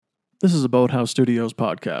This is a Boathouse Studios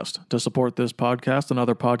podcast. To support this podcast and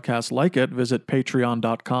other podcasts like it, visit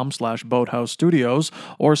patreon.com/Boathouse Studios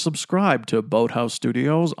or subscribe to Boathouse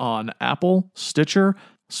Studios on Apple, Stitcher,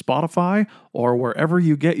 Spotify, or wherever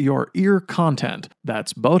you get your ear content.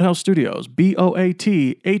 That's Boathouse Studios,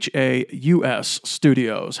 Boathaus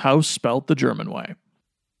Studios, house spelt the German way.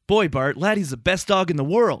 Boy, Bart, Laddie's the best dog in the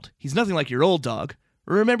world. He's nothing like your old dog.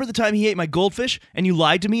 Remember the time he ate my goldfish and you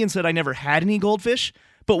lied to me and said I never had any goldfish?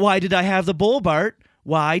 But why did I have the bowl, Bart?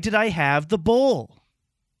 Why did I have the bowl?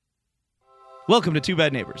 Welcome to Two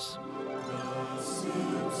Bad Neighbors.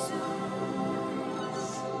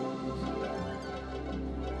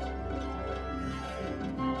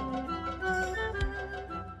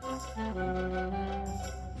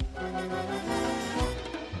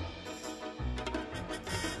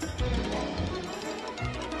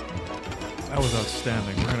 That was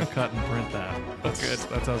outstanding. We're going to cut and print that. That's good.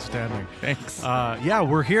 That's outstanding. Thanks. Yeah,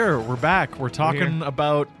 we're here. We're back. We're talking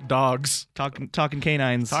about dogs. Talking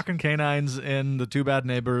canines. Talking canines in the Two Bad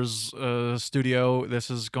Neighbors studio. This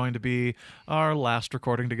is going to be our last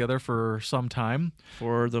recording together for some time.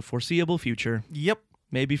 For the foreseeable future. Yep.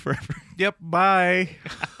 Maybe forever. Yep. Bye.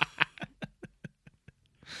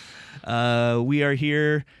 We are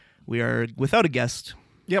here. We are without a guest.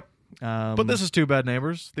 Yep. But this is Two Bad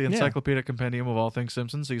Neighbors, the Yeah. encyclopedic compendium of all things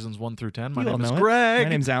Simpsons, seasons 1 through 10. My You all name is know it. Greg. My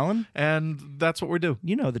name's Alan. And that's what we do.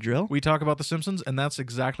 You know the drill. We talk about the Simpsons, and that's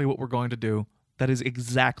exactly what we're going to do. That is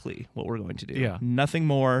exactly what we're going to do. Yeah. Nothing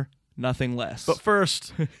more, nothing less. But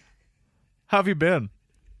first, how have you been?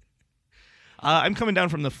 I'm coming down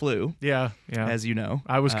from the flu, Yeah. as you know.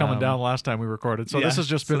 I was coming down last time we recorded, so Yeah. this has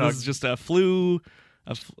just been this is just a flu,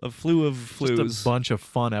 a flu of flus. just a bunch of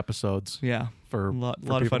fun episodes. Yeah. For A lot of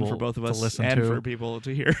fun for people both of to us listen and to. for people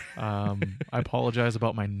to hear. I apologize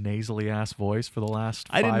about my nasally ass voice for the last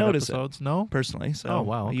I didn't 5 notice it. episodes. No? Personally, so Oh,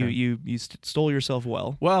 wow, okay. you stole yourself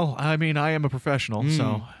well. Well, I mean, I am a professional,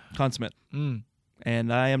 so Consummate. mm.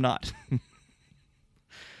 And I am not.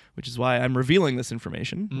 Which is why I'm revealing this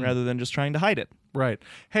information rather than just trying to hide it. Right.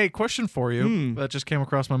 Hey, question for you that just came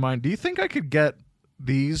across my mind. Do you think I could get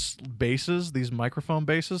these bases, these microphone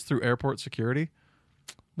bases, through airport security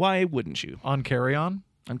Why wouldn't you? on carry-on?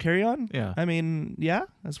 On carry-on? Yeah. I mean, yeah,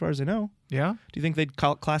 as far as I know. Yeah? Do you think they'd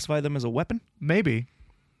classify them as a weapon? Maybe.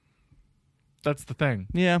 That's the thing.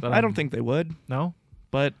 Yeah, That I don't I'm- think they would. No?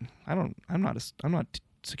 But I'm not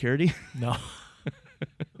security. No.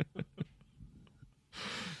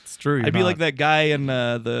 It's true. You're I'd be not. like that guy in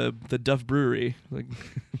the Duff Brewery, like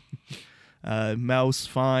mouse,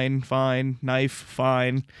 fine, knife,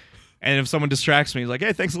 fine. And if someone distracts me, he's like,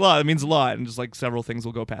 "Hey, thanks a lot. That means a lot." And just like several things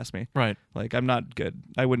will go past me. Right. Like I'm not good.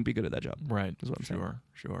 I wouldn't be good at that job. Right. Is what I'm saying.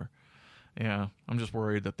 Sure. Yeah. I'm just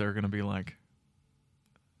worried that they're going to be like,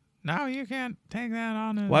 no, you can't take that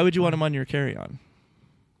on. Why would you want him on your carry-on?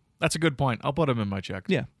 That's a good point. I'll put him in my check.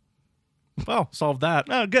 Yeah. Well, solved that.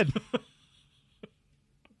 Oh, good.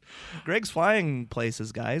 Greg's flying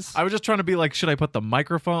places, guys. I was just trying to be like, should I put the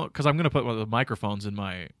microphone? Because I'm going to put one of the microphones in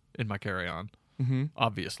my carry-on. Mm-hmm.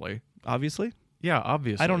 Obviously. Obviously. Yeah,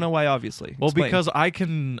 obviously. I don't know why. Obviously. Well, Explain. because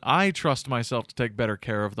I trust myself to take better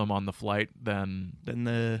care of them on the flight than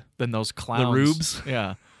then those clowns. rubes?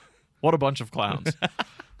 Yeah. What a bunch of clowns.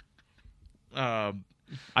 I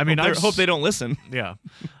mean, I hope they don't listen. Yeah.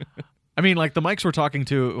 I mean, like the mics we're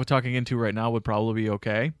talking into right now would probably be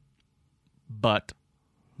okay. But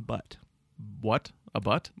what? A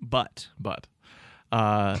butt? But But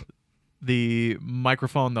the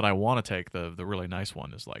microphone that I want to take, the really nice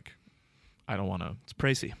one, is like, I don't want to. it's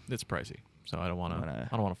pricey. It's pricey, so I don't want to. wanna-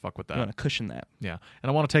 I don't want to fuck with You want that. to cushion that. Yeah, and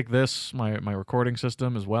I want to take this my recording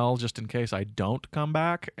system as well, just in case I don't come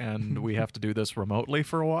back and we have to do this remotely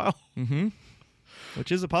for a while. Mm-hmm.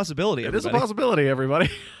 Which is a possibility. It is a everybody. possibility, everybody.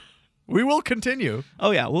 We will continue.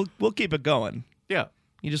 Oh yeah, we'll keep it going. Yeah.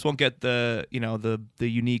 You just won't get the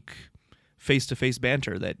unique face-to-face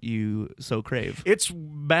banter that you so crave. It's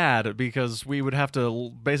bad because we would have to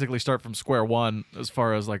basically start from square one as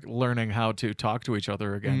far as like learning how to talk to each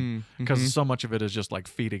other again, because so much of it is just like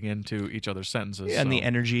feeding into each other's sentences. Yeah, and so- the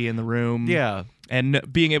energy in the room. Yeah. And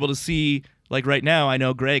being able to see, like right now, I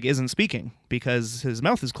know Greg isn't speaking because his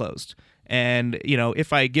mouth is closed. And,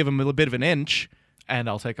 if I give him a little bit of an inch And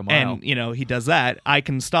I'll take a mile. and, he does that, I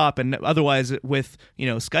can stop. And otherwise with,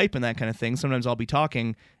 Skype and that kind of thing, sometimes I'll be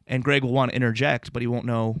talking and Greg will want to interject, but he won't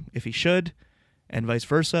know if he should, and vice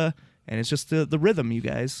versa. And it's just the rhythm, you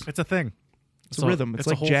guys. It's a thing. It's a rhythm. It's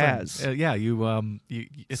a like whole jazz. thing. Yeah, you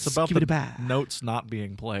it's about the Skibidi-ba. notes not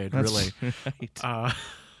being played, That's really. right.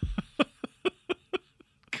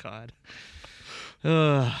 God.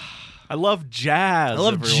 I love jazz. I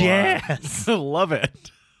love everyone. jazz. I love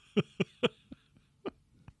it.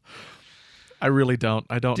 I really don't.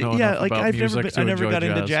 I don't know Yeah, enough like about I've music to I never enjoy got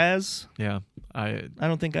into jazz. Yeah, I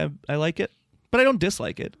don't think I like it, but I don't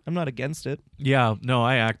dislike it. I'm not against it. no,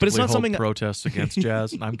 I actively it's not hold something- protests against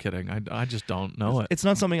jazz. I'm kidding. I just don't know it. It's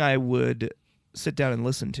not something I would sit down and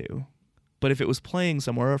listen to. But if it was playing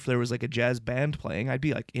somewhere, or if there was like a jazz band playing, I'd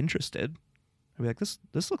be like interested. I'd be like, this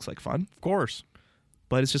looks like fun. Of course.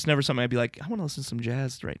 But it's just never something I'd be like, I want to listen to some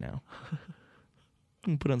jazz right now. I'm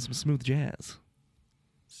gonna put on some smooth jazz.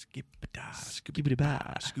 Skip-a-da,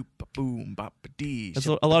 Skip-a-da-ba. scoop-a-boom, bop-a-dee. That's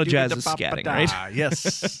a lot of jazz is scatting, right?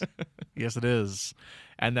 Yes. Yes, it is.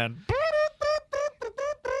 And then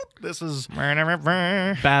this is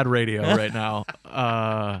bad radio right now.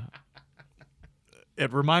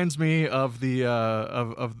 It reminds me of the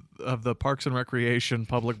of the Parks and Recreation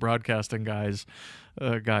public broadcasting guy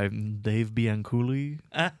Dave Bianculli.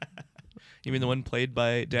 You mean the one played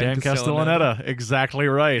by Dan Castellaneta, exactly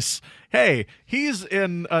right. Hey, he's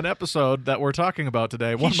in an episode that we're talking about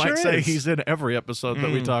today. One might say he's in every episode that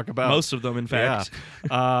we talk about. Most of them, in fact.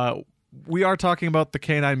 Yeah. We are talking about the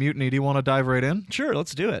Canine Mutiny. Do you want to dive right in? Sure,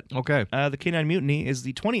 let's do it. Okay. The Canine Mutiny is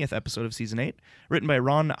the 20th episode of Season 8, written by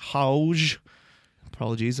Ron Hauge.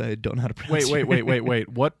 Apologies, I don't know how to pronounce it. Wait.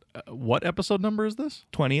 What episode number is this?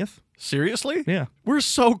 20th? Seriously? Yeah. We're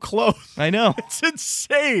so close. I know. It's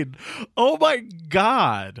insane. Oh my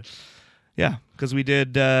God. Yeah, because we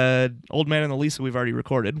did Old Man and the Lisa we've already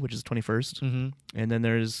recorded, which is 21st. Mm-hmm. And then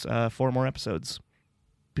there's 4 more episodes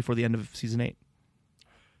before the end of Season 8.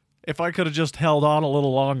 If I could have just held on a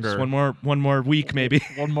little longer. Just one more week, maybe.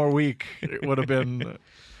 One more week. It would have been...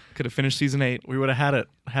 Could have finished Season 8. We would have had it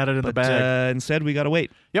in the bag. Instead, we got to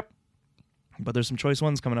wait. Yep. But there's some choice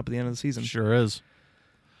ones coming up at the end of the season. Sure is.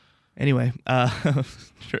 Anyway,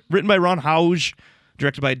 written by Ron Hauge,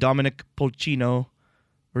 directed by Dominic Polcino.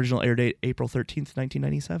 Original air date April 13th,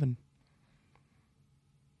 1997.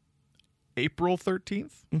 April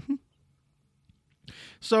 13th? Mm-hmm.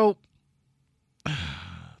 So,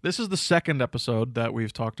 this is the second episode that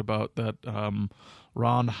we've talked about that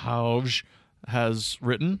Ron Hauge has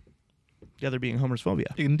written. The other being Homer's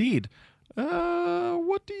Phobia. Indeed.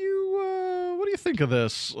 What do you think of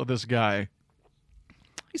this guy?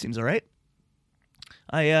 He seems all right.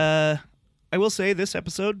 I will say this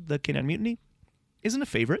episode, the Canine Mutiny, isn't a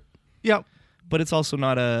favorite. Yeah. But it's also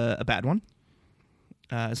not a bad one.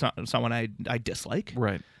 It's not one I dislike.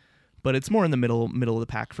 Right. But it's more in the middle of the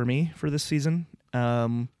pack for me for this season.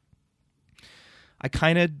 So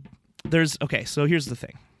here's the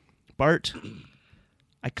thing. Bart,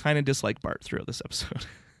 I kind of dislike Bart throughout this episode.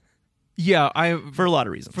 Yeah, for a lot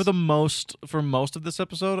of reasons. For most of this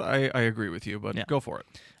episode, I agree with you, but go for it.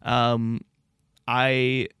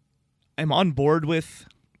 I am on board with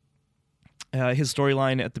his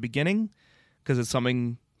storyline at the beginning because it's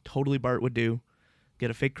something totally Bart would do. Get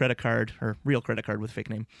a fake credit card or real credit card with a fake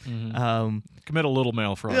name. Mm-hmm. Commit a little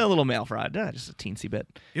mail fraud. Yeah, a little mail fraud. Just a teensy bit.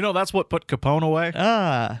 You know, that's what put Capone away.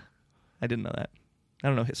 I didn't know that. I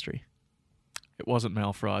don't know history. It wasn't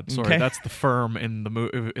mail fraud. Sorry, Okay. that's the firm in the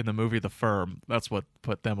movie The Firm. That's what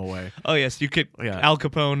put them away. Oh yes, you get Al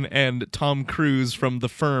Capone and Tom Cruise from The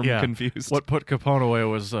Firm confused. What put Capone away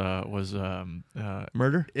was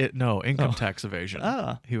murder? Income tax evasion.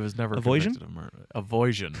 He was never Avoision? convicted of murder.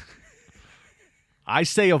 Avoision. I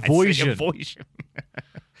say avoision.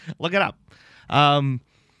 Look it up.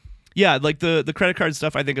 Like the credit card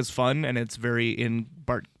stuff I think is fun and it's very in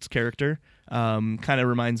Bart's character. Kind of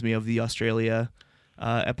reminds me of the Australia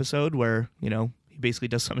episode where, he basically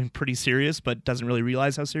does something pretty serious but doesn't really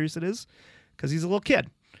realize how serious it is because he's a little kid.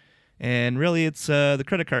 And really it's the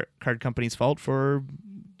credit card company's fault for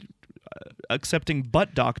accepting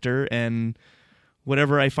butt doctor and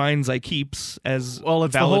whatever I finds I keeps as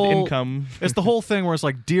valid income. It's the whole thing where it's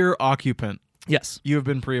like, dear occupant, yes, you have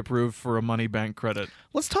been pre-approved for a money bank credit.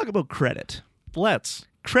 Let's talk about credit. Let's.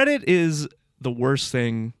 Credit is the worst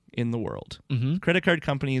thing in the world. Mm-hmm. Credit card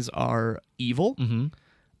companies are evil, mm-hmm.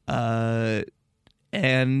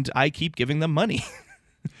 And I keep giving them money.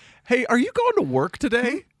 Hey, are you going to work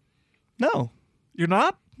today? No. You're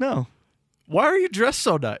not? No. Why are you dressed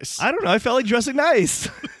so nice? I don't know. I felt like dressing nice.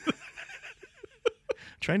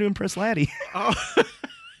 Trying to impress Laddie. Oh.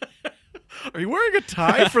 Are you wearing a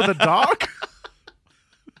tie for the dog?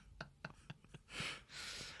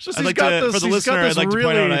 For the listener, I'd like to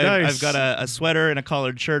point out I've got a sweater and a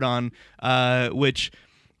collared shirt on, which,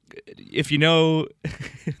 if you know,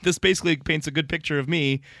 this basically paints a good picture of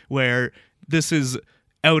me, where this is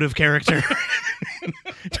out of character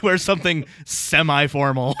to wear something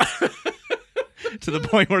semi-formal. to the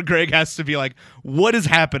point where Greg has to be like, what is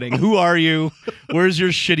happening? Who are you? Where's your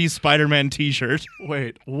shitty Spider-Man t-shirt?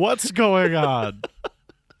 Wait, what's going on?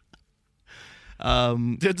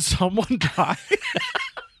 Did someone die?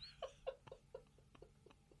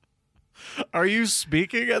 Are you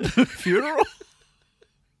speaking at the funeral?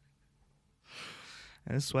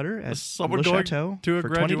 And a sweater at Someone Le going Chateau to a for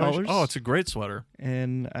graduation? $20. Oh, it's a great sweater.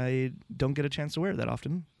 And I don't get a chance to wear it that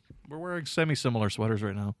often. We're wearing semi-similar sweaters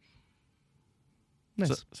right now.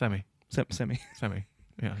 Nice. Semi. Semi.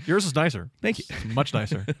 Yeah. Yours is nicer. Thank you. It's much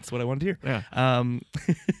nicer. That's what I wanted to hear. Yeah.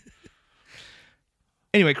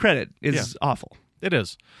 Anyway, credit is awful. It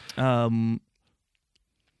is. Yeah.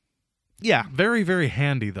 Very, very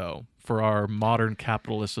handy, though, for our modern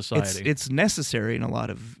capitalist society. It's necessary in a lot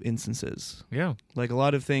of instances. Yeah. Like a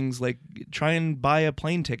lot of things, like try and buy a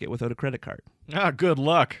plane ticket without a credit card. Ah, good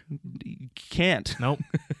luck. You can't. Nope.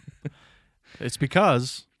 It's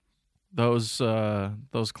because those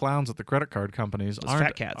clowns at the credit card companies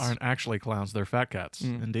fat cats. aren't actually clowns. They're fat cats,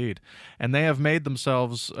 indeed. And they have made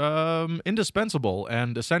themselves indispensable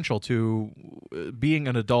and essential to being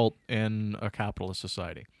an adult in a capitalist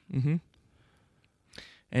society. Mm-hmm.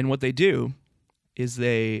 And what they do is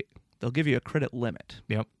they'll give you a credit limit.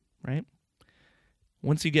 Yep. Right?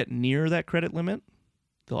 Once you get near that credit limit,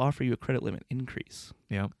 they'll offer you a credit limit increase.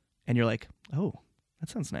 Yep. And you're like, oh, that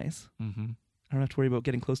sounds nice. Mm-hmm. I don't have to worry about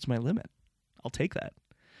getting close to my limit. I'll take that.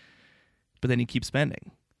 But then you keep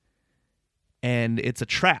spending. And it's a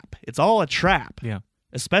trap. It's all a trap. Yeah.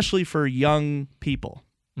 Especially for young people.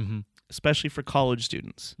 Mm-hmm. Especially for college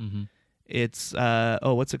students. Mm-hmm. It's,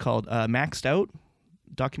 what's it called? Maxed Out?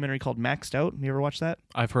 Documentary called Maxed Out. You ever watch that?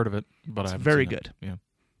 I've heard of it, but I haven't very seen good. It.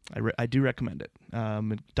 Yeah. I do recommend it.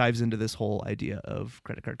 It dives into this whole idea of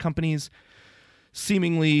credit card companies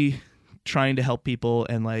seemingly trying to help people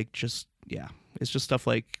and it's just stuff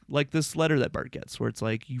like this letter that Bart gets where it's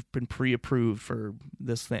like you've been pre-approved for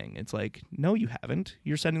this thing. It's like, no, you haven't.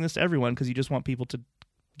 You're sending this to everyone because you just want people to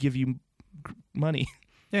give you money.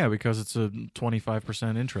 Yeah, because it's a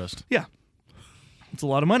 25% interest. Yeah. It's a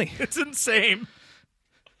lot of money. It's insane.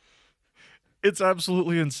 It's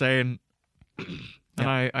absolutely insane.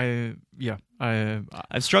 And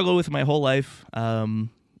I've struggled with it my whole life.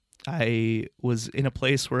 I was in a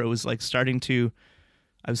place where it was like I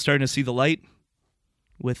was starting to see the light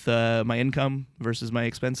with my income versus my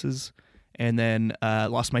expenses, and then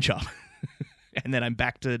lost my job. And then I'm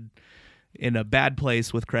back in a bad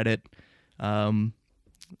place with credit,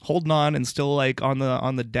 holding on and still like on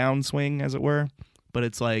the downswing, as it were. But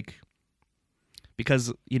it's like,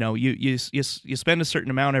 because you spend a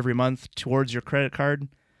certain amount every month towards your credit card,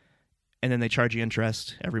 and then they charge you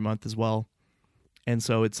interest every month as well. And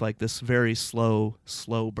so it's like this very slow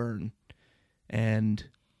burn, and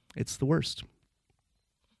it's the worst.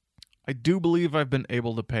 I do believe I've been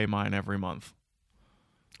able to pay mine every month.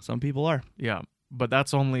 Some people are. Yeah, but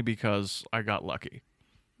that's only because I got lucky.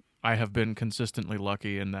 I have been consistently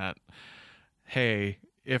lucky in that, hey,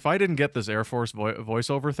 if I didn't get this Air Force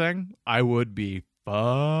voiceover thing, I would be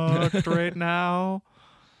fucked right now.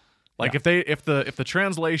 Like if the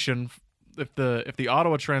translation, if the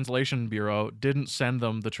Ottawa Translation Bureau didn't send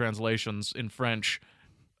them the translations in French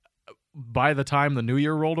by the time the new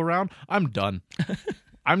year rolled around, I'm done.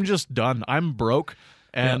 I'm just done. I'm broke,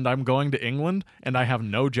 and I'm going to England, and I have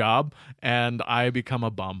no job, and I become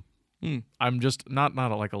a bum. I'm just not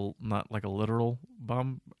like a literal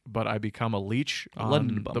bum, but I become a leech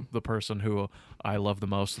on the person who I love the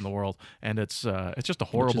most in the world, and it's just a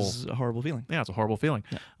horrible, Which is a horrible feeling. Yeah, it's a horrible feeling.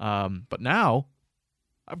 Yeah. But now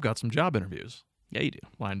I've got some job interviews. Yeah, you do.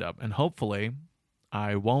 Lined up, and hopefully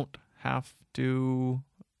I won't have to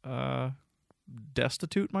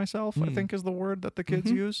destitute myself, I think is the word that the kids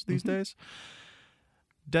use these days.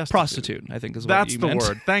 Destitute. Prostitute, I think is what That's you the meant.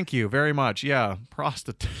 word. Thank you very much. Yeah,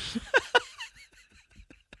 prostitute.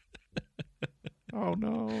 Oh,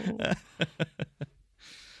 no.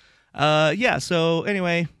 Yeah, so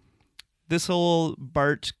anyway, this whole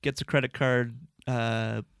Bart gets a credit card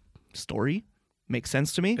story makes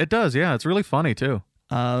sense to me. It does, yeah. It's really funny, too.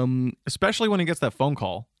 Especially when he gets that phone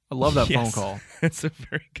call. I love that phone call. It's a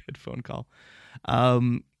very good phone call.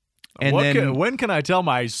 And when can I tell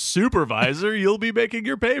my supervisor you'll be making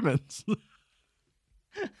your payments?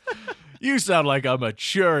 You sound like a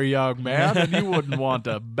mature young man, and you wouldn't want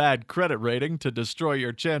a bad credit rating to destroy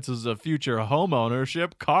your chances of future home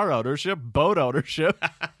ownership, car ownership, boat ownership.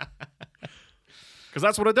 Because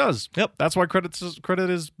that's what it does. Yep. That's why credit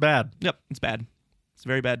is bad. Yep, it's bad. It's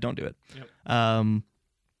very bad. Don't do it. Yep.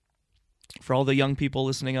 For all the young people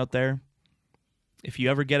listening out there, if you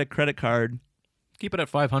ever get a credit card, keep it at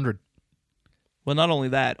 500. Well, not only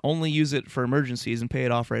that, only use it for emergencies and pay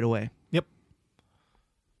it off right away. Yep.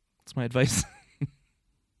 That's my advice.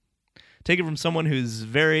 Take it from someone who's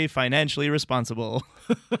very financially responsible.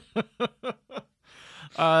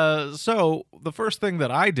 So the first thing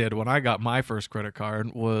that I did when I got my first credit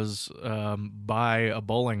card was buy a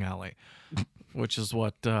bowling alley, which is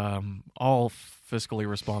what all fiscally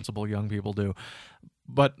responsible young people do.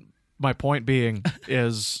 But my point being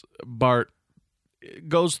is Bart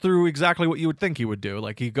goes through exactly what you would think he would do.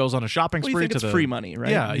 Like, he goes on a shopping spree. You think it's free money,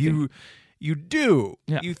 right? Yeah, you do.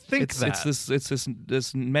 Yeah. You think that. It's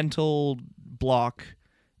this mental block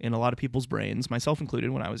in a lot of people's brains, myself included,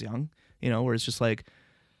 when I was young, where it's just like,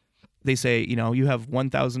 they say, you have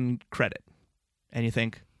 1,000 credit, and you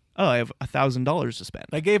think, oh, I have $1,000 to spend.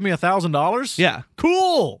 They gave me $1,000? Yeah.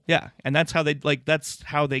 Cool. Yeah. And that's how they're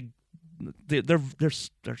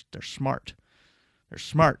smart. They're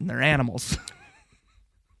smart and they're animals.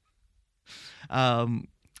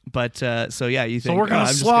 So yeah, you think, so we're going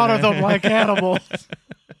to slaughter them like animals.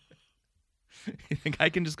 You think I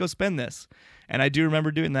can just go spend this? And I do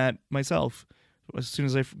remember doing that myself. As soon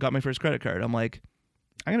as I got my first credit card, I'm like,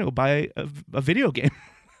 I'm going to go buy a video game.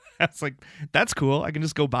 I was like, that's cool. I can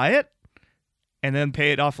just go buy it and then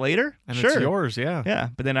pay it off later. And sure. It's yours, yeah. Yeah,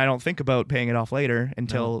 but then I don't think about paying it off later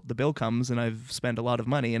until the bill comes and I've spent a lot of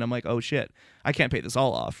money and I'm like, oh shit, I can't pay this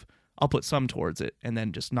all off. I'll put some towards it and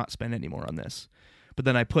then just not spend any more on this. But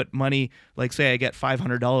then I put money, like say I get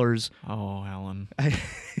 $500. Oh, Alan.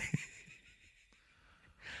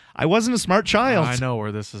 I wasn't a smart child. I know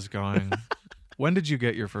where this is going. When did you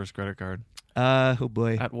get your first credit card? Oh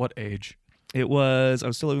boy. At what age? I was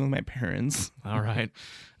still living with my parents. All right.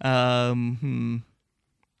 Was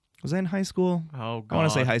I in high school? Oh, God. I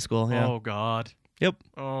want to say high school, yeah. Oh, God. Yep.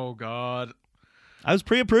 Oh, God. I was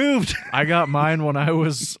pre-approved. I got mine when I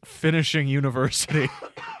was finishing university.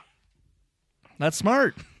 That's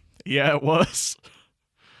smart. Yeah, it was.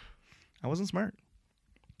 I wasn't smart.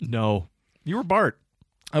 No. You were Bart.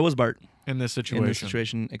 I was Bart. In this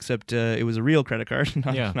situation. Except it was a real credit card,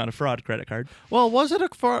 not a fraud credit card. Well, was it a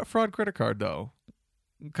fraud credit card, though?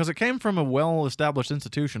 Because it came from a well-established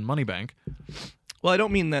institution, Moneybank. Well, I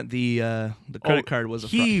don't mean that the credit card was a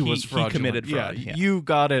fraud. He committed fraud. Yeah, you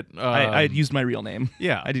got it. I used my real name.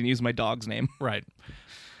 Yeah. I didn't use my dog's name. Right.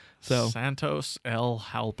 So Santos L.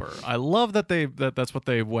 Halper. I love that that's what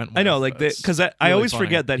they went with. I know, like, because I really always funny.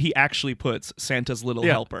 forget that he actually puts Santa's little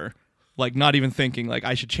helper. Like, not even thinking, like,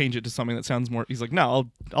 I should change it to something that sounds more... He's like,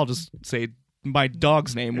 no, I'll just say my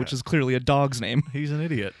dog's name, which is clearly a dog's name. He's an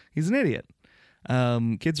idiot. He's an idiot.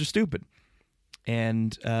 Kids are stupid.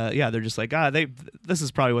 And, they're just like, this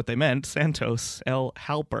is probably what they meant. Santos L.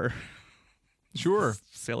 Halper. Sure.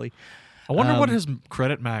 Silly. I wonder what his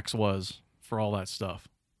credit max was for all that stuff.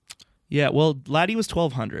 Yeah, well, Laddie was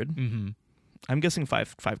 $1,200. Mm-hmm. I'm guessing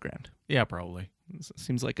 $5,000. Yeah, probably.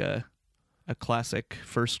 Seems like a classic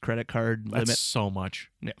first credit card limit. That's so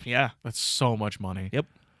much. Yeah. That's so much money. Yep.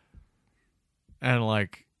 And,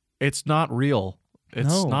 like, it's not real.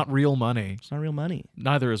 It's not real money. It's not real money.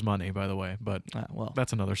 Neither is money, by the way, but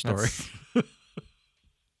that's another story.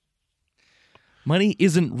 Money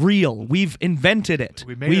isn't real. We've invented it.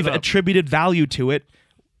 We've attributed value to it.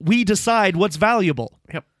 We decide what's valuable.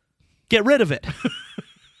 Yep. Get rid of it.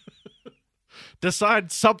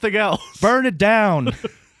 Decide something else. Burn it down.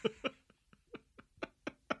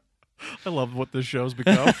 I love what this show's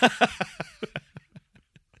become.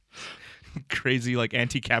 Crazy, like,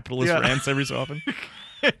 anti-capitalist rants every so often.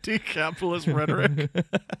 Anti-capitalist rhetoric.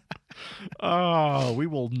 Oh, we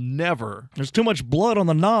will never. There's too much blood on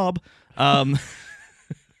the knob. The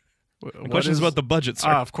question is about the budget, sir.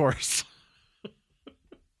 Of course.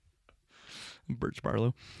 Birch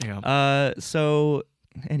Barlow. Yeah. So,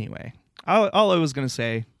 anyway, all I was going to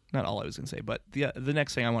say, not all I was going to say, but the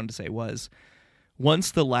next thing I wanted to say was,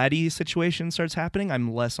 once the Laddie situation starts happening,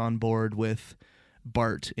 I'm less on board with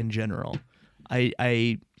Bart in general.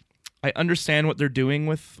 I understand what they're doing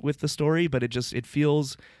with the story, but it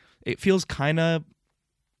feels kind of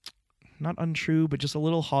not untrue, but just a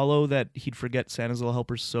little hollow that he'd forget Santa's Little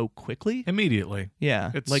Helper so quickly. Immediately.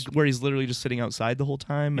 Yeah, like where he's literally just sitting outside the whole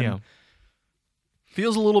time. And yeah.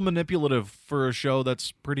 Feels a little manipulative for a show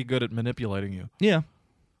that's pretty good at manipulating you. Yeah.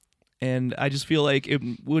 And I just feel like it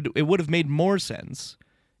would have made more sense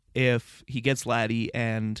if he gets Laddie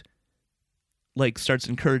and, like, starts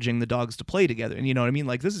encouraging the dogs to play together. And you know what I mean?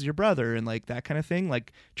 Like, this is your brother and, like, that kind of thing.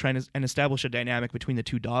 Like, trying to establish a dynamic between the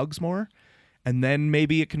two dogs more. And then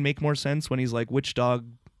maybe it can make more sense when he's like, which dog,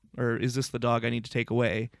 or is this the dog I need to take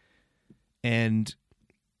away? And,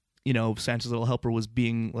 Santa's Little Helper was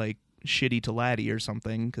being, like, shitty to Laddie or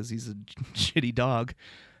something because he's a shitty dog.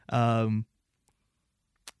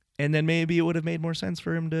 And then maybe it would have made more sense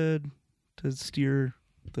for him to steer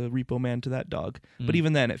the Repo Man to that dog. But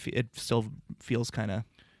even then, it still feels kind of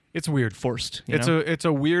It's weird. forced. It's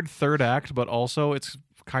a weird third act, but also it's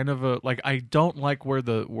kind of a like I don't like where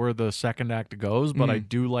the second act goes, but I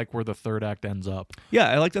do like where the third act ends up. Yeah,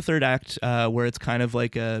 I like the third act where it's kind of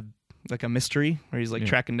like a mystery where he's like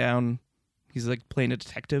tracking down. He's like playing a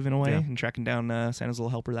detective in a way and tracking down Santa's little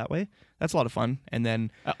helper that way. That's a lot of fun. And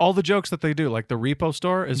then all the jokes that they do, like the repo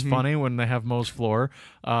store is funny when they have Moe's floor.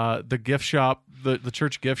 The gift shop, the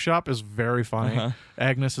church gift shop is very funny.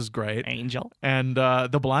 Agnes is great. Angel. And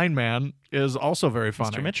the blind man is also very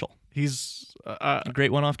funny. Mr. Mitchell. He's A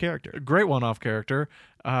great one-off character. great one-off character.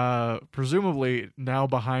 Presumably now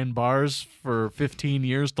behind bars for 15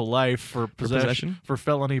 years to life for possession? for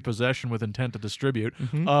felony possession with intent to distribute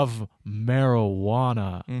of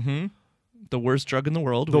marijuana. The worst drug in the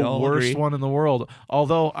world. The we all worst agree. one in the world.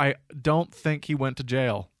 Although I don't think he went to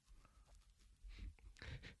jail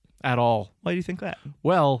at all. Why do you think that?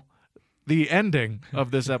 Well, the ending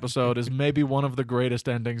of this episode is maybe one of the greatest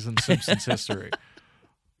endings in Simpsons history.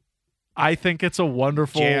 I think it's a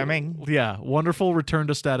wonderful, Jamming. Wonderful return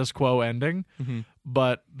to status quo ending.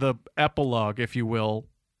 But the epilogue, if you will,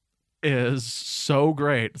 is so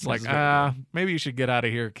great. It's like, maybe you should get out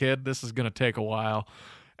of here, kid. This is going to take a while.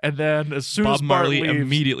 And then as soon as Bob Bart Marley leaves,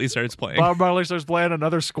 immediately starts playing. Bob Marley starts playing.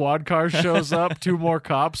 Another squad car shows up. 2 more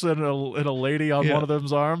cops and a lady on one of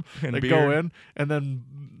them's arm. And they beer. go in and then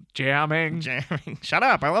jamming. Jamming. Shut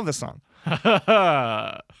up. I love this song.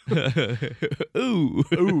 Ooh.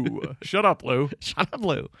 Ooh, shut up, Lou. Shut up,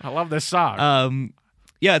 Lou. I love this song.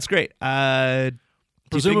 Yeah, it's great.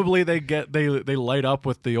 Presumably, they light up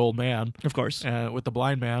with the old man, Of course. with the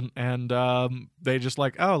blind man, and they just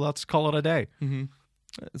like, oh, let's call it a day.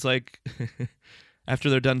 It's like after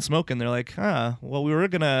they're done smoking, they're like, well, we were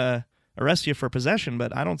going to arrest you for possession,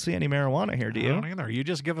 but I don't see any marijuana here, do I you? don't either. You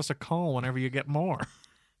just give us a call whenever you get more.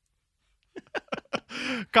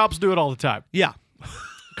 Cops do it all the time. Yeah.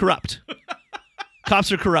 Corrupt.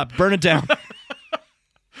 Cops are corrupt. Burn it down.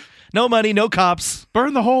 No money, no cops.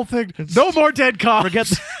 Burn the whole thing. No more dead cops.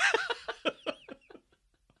 Forget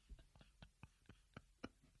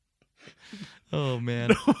Oh,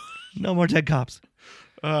 man. No more dead cops.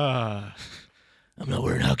 Uh, I'm not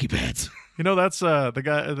wearing hockey pads. you know, that's the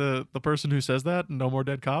guy, the person who says that. No more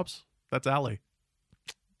dead cops. That's Allie.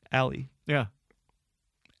 Allie. Yeah.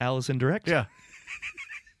 Allison Direct? Yeah.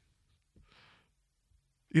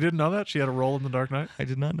 You didn't know that? She had a role in The Dark Knight? I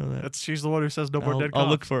did not know that. She's the one who says no more dead I'll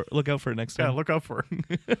cops. look out for it next time. Yeah, look out for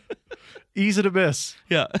her. Easy to miss.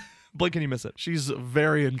 Yeah. Blink and you miss it. She's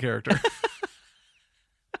very in character.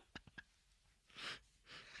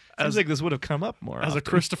 Seems like this would have come up more As a often.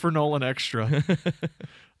 Christopher Nolan extra.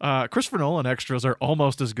 Christopher Nolan extras are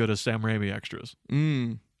almost as good as Sam Raimi extras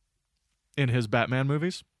in his Batman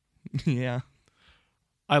movies. Yeah.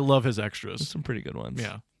 I love his There's extras. some pretty good ones.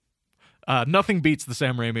 Yeah. Nothing beats the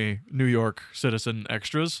Sam Raimi New York Citizen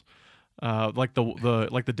extras. Like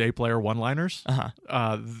the day player one-liners.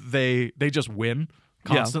 They just win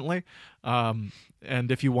constantly.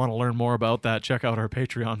 And if you want to learn more about that, check out our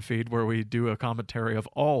Patreon feed where we do a commentary of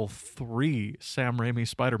all 3 Sam Raimi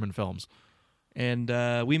Spider-Man films. And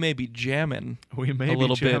we may be jamming We may a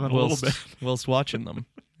little be jamming bit a little bit. whilst watching them,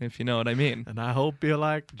 if you know what I mean. And I hope you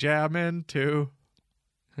like jamming too.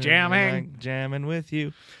 Jamming. Like jamming with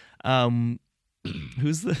you.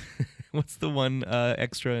 Who's the what's the one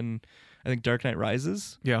extra in I think Dark Knight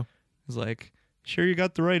Rises? Yeah. He's like, sure you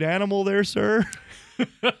got the right animal there, sir?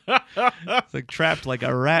 It's like trapped like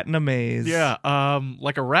a rat in a maze. Yeah,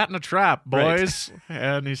 like a rat in a trap, boys.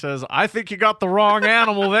 And he says, I think you got the wrong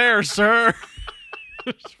animal there, sir.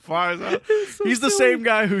 Fires out. He's the same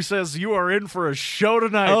guy who says, you are in for a show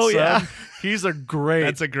tonight, Oh, son. yeah. He's a great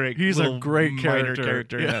That's a great He's a little great minor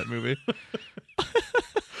character. in Yeah. that movie.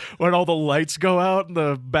 When all the lights go out and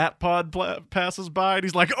the bat pod passes by, and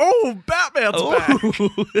he's like, oh, Batman's back.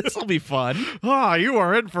 Oh, this will be fun. Ah, you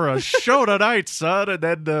are in for a show tonight, son. And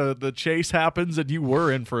then the chase happens, and you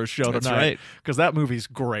were in for a show That's tonight. right. Because that movie's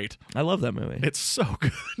great. I love that movie. It's so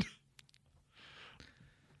good.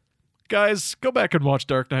 Guys, go back and watch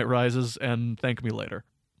Dark Knight Rises and thank me later.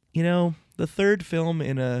 You know, the third film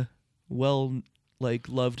in a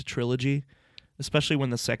loved trilogy, especially when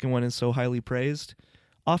the second one is so highly praised,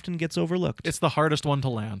 often gets overlooked. It's the hardest one to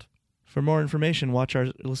land. For more information,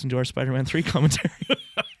 listen to our Spider-Man 3 commentary.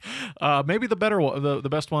 Maybe the better one, the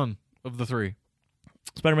best one of the 3.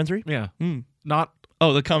 Spider-Man 3? Yeah. Mm. Not Oh,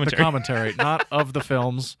 the the commentary. commentary, not of the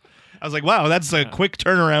films. I was like, wow, that's a quick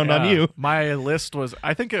turnaround on you. My list was.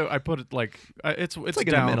 I think I put it like it's like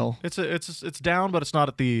down. in the middle. It's down, but it's not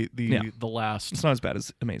at the last It's not as bad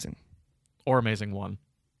as Amazing. or Amazing One.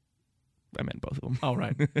 I meant both of them. Oh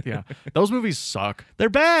right, yeah. Those movies suck. They're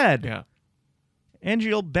bad. Yeah,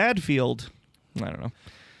 Angel Badfield. I don't know.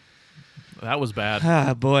 that was bad.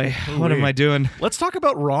 Ah, boy. What am I doing? Let's talk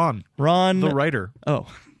about Ron, Ron. the writer. Oh.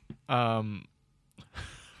 Ron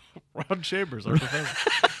Chambers, our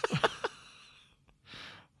professor.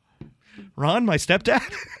 Ron, my stepdad?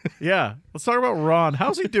 Yeah, let's talk about Ron.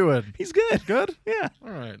 How's he doing? He's good. Good? Yeah.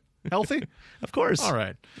 All right. Healthy? Of course. All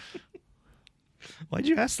right. Why'd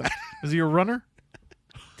you ask that? Is he a runner?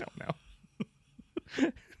 Don't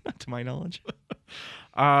know. Not to my knowledge.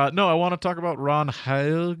 No, I want to talk about Ron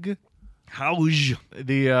Haug, How's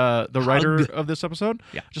the writer of this episode.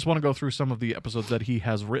 Yeah. Just want to go through some of the episodes that he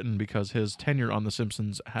has written because his tenure on The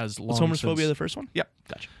Simpsons has long Was Homophobia the first one? Yep.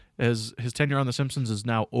 Gotcha. His tenure on The Simpsons is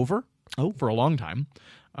now over. Oh. For a long time.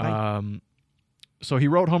 Right. So he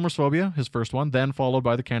wrote Homophobia, his first one, then followed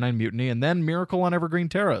by The Canine Mutiny, and then Miracle on Evergreen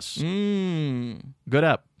Terrace. Good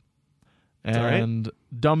ep. And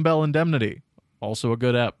Dumbbell Indemnity, also a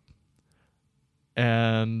good ep.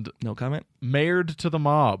 And No comment? Mayored to the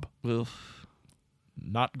Mob, Oof.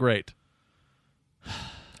 not great.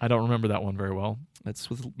 I don't remember that one very well. That's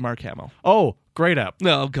with Mark Hamill. Oh, great ep.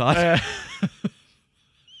 Oh, God.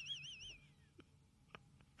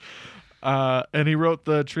 And he wrote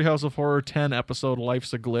the Treehouse of Horror 10 episode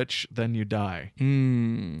Life's a Glitch, Then You Die. I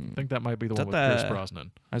think that might be the one with Pierce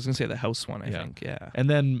Brosnan. I was going to say the house one, I think. Yeah. And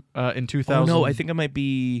then in 2000... Oh, no, I think it might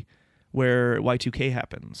be where Y2K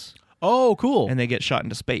happens. Oh, cool. And they get shot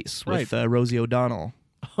into space with Right. Rosie O'Donnell.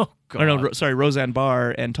 Oh, God. Or no, sorry, Roseanne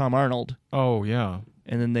Barr and Tom Arnold. Oh, yeah.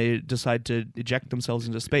 And then they decide to eject themselves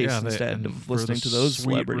into space instead of listening to those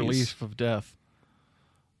sweet celebrities. relief of death.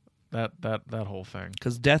 That whole thing.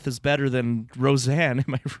 Because death is better than Roseanne,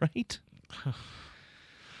 am I right?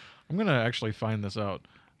 I'm gonna actually find this out.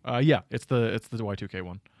 Yeah, it's the Y2K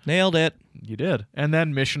one. Nailed it. You did. And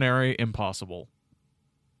then Missionary Impossible.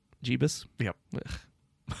 Jeebus. Yep.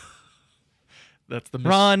 That's the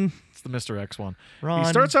Ron. It's the Mr. X one. Ron. He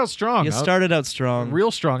starts out strong. You started out strong.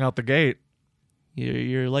 Real strong out the gate.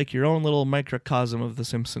 You're like your own little microcosm of The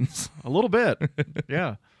Simpsons. A little bit.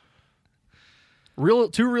 Yeah.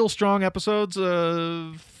 Two real strong episodes,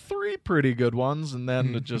 3 pretty good ones, and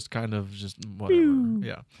then it just kind of just whatever.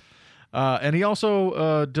 Yeah. And he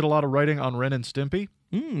also did a lot of writing on Ren and Stimpy,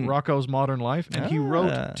 Rocko's Modern Life, and he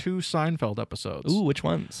wrote 2 Seinfeld episodes. Ooh, which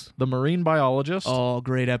ones? The Marine Biologist. Oh,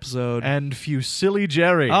 great episode. And Fusilli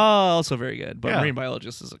Jerry. Oh, also very good. But Yeah. Marine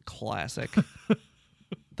Biologist is a classic.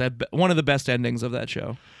 One of the best endings of that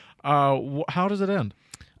show. How does it end?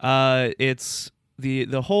 It's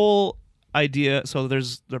the whole idea. So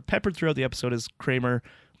they're peppered throughout the episode is Kramer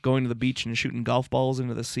going to the beach and shooting golf balls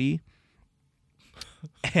into the sea.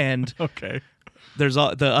 And Okay. there's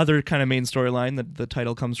the other kind of main storyline that the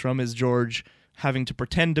title comes from is George having to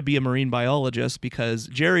pretend to be a marine biologist because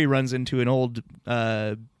Jerry runs into an old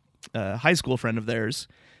high school friend of theirs,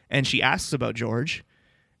 and she asks about George,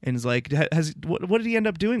 and is like, what did he end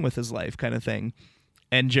up doing with his life, kind of thing.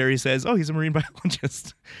 And Jerry says, oh, he's a marine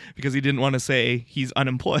biologist, because he didn't want to say he's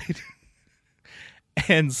unemployed.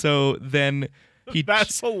 And so then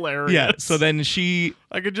That's hilarious. yeah. So then she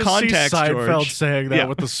I could just see contacts Seinfeld George. saying that Yeah.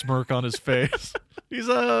 with the smirk on his face. He's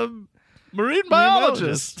a marine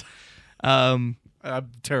biologist. Terrible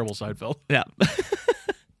Seinfeld. Yeah.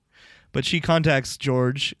 But she contacts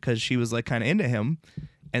George because she was like kind of into him.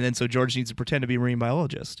 And then so George needs to pretend to be a marine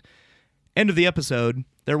biologist. End of the episode,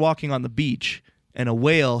 they're walking on the beach and a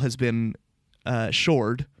whale has been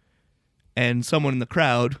shored. And someone in the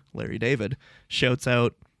crowd, Larry David, shouts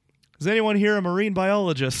out, "Is anyone here a marine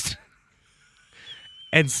biologist?"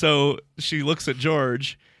 And so she looks at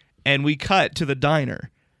George, and we cut to the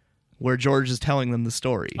diner where George is telling them the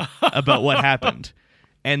story about what happened.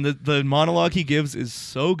 And the monologue he gives is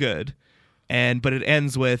so good. But it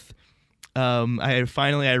ends with,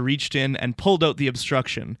 I reached in and pulled out the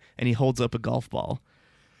obstruction, and he holds up a golf ball.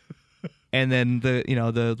 And then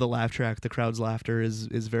the laugh track, the crowd's laughter is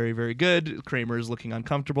very, very good. Kramer is looking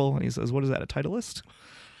uncomfortable, and he says, "What is that, a Titleist?"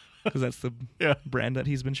 Because that's the brand that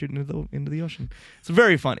he's been shooting into the ocean. It's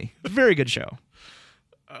very funny. It's a very good show.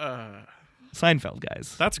 Seinfeld,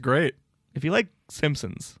 guys. That's great. If you like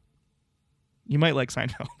Simpsons, you might like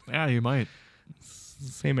Seinfeld. Yeah, you might.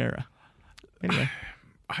 Same era. Anyway.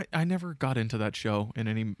 I never got into that show in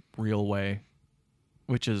any real way,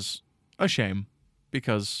 which is a shame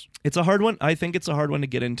because It's a hard one. I think it's a hard one to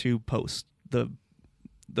get into post the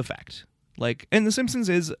fact. And The Simpsons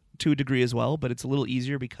is to a degree as well, but it's a little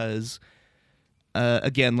easier because,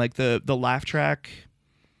 again, like the laugh track,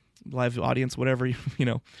 live audience, whatever in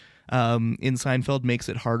Seinfeld makes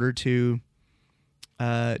it harder to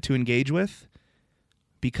engage with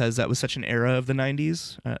because that was such an era of the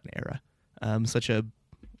 90s, such a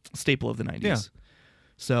staple of the 90s. Yeah.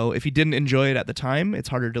 So if you didn't enjoy it at the time, it's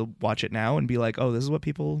harder to watch it now and be like, oh, this is what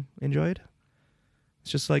people enjoyed.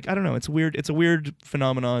 It's just like, I don't know. It's weird. It's a weird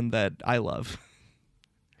phenomenon that I love.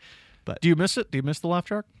 But Do you miss it? Do you miss the laugh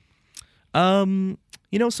track?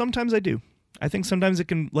 Sometimes I do. I think sometimes it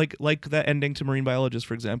can, like that ending to Marine Biologist,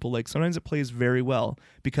 for example, like sometimes it plays very well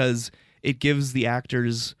because it gives the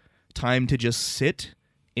actors time to just sit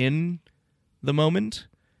in the moment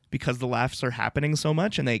because the laughs are happening so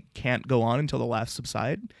much and they can't go on until the laughs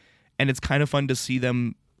subside. And it's kind of fun to see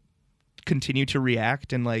them continue to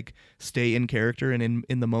react and like stay in character and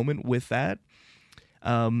in the moment with that.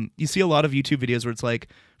 You see a lot of YouTube videos where it's like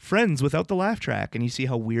Friends without the laugh track, and you see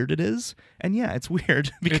how weird it is. And yeah, it's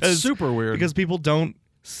weird because It's super weird. because people don't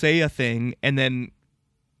say a thing and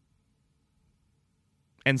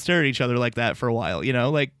stare at each other like that for a while.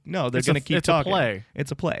 Like no, they're going to keep talking. It's a play.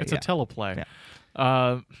 It's a play. It's a teleplay.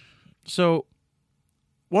 Yeah. So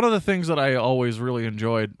one of the things that I always really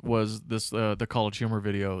enjoyed was this the College Humor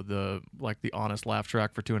video, the honest laugh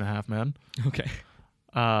track for 2.5 Men. Okay.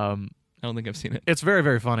 I don't think I've seen it. It's very,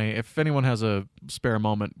 very funny. If anyone has a spare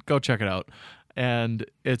moment, go check it out. And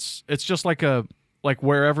it's just like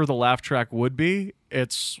wherever the laugh track would be,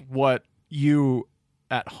 it's what you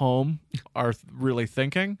at home are really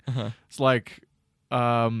thinking. Uh-huh. It's like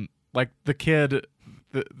the kid,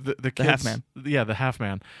 the half man. Yeah, the half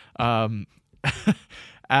man.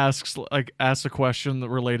 asks a question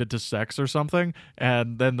related to sex or something,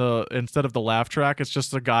 and then instead of the laugh track, it's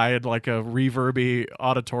just a guy in like a reverby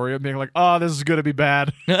auditorium being like, "Oh, this is gonna be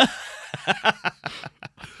bad."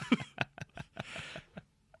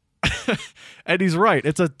 And he's right.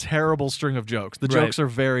 It's a terrible string of jokes. The jokes are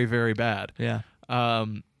very, very bad. Yeah.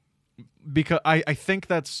 Because I think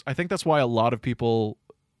that's why a lot of people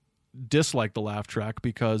dislike the laugh track,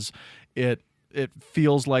 because it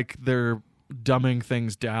feels like they're dumbing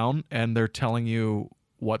things down and they're telling you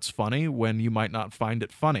what's funny when you might not find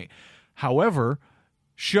it funny. However,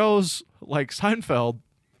 shows like Seinfeld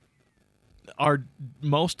are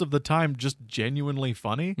most of the time just genuinely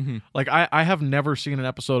funny. Mm-hmm. Like I have never seen an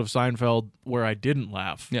episode of Seinfeld where I didn't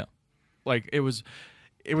laugh. Yeah. Like it's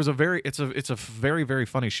a very very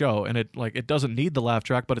funny show, and it doesn't need the laugh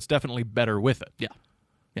track, but it's definitely better with it. Yeah.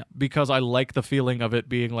 Yeah. Because I like the feeling of it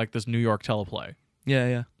being like this New York teleplay. Yeah,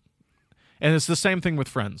 yeah. And it's the same thing with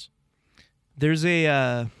Friends. There's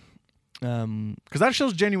a because that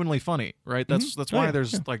show's genuinely funny, right? That's why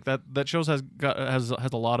there's like that show has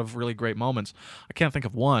a lot of really great moments. I can't think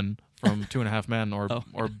of one from 2.5 Men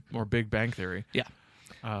or Big Bang Theory. Yeah.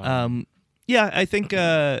 I think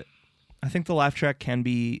the laugh track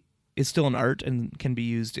is still an art and can be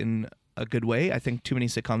used in a good way. I think too many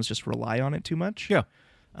sitcoms just rely on it too much. Yeah.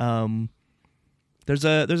 There's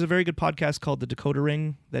a very good podcast called The Dakota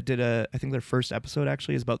Ring that did I think their first episode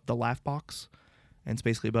actually is about the laugh box, and it's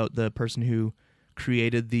basically about the person who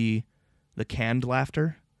created the canned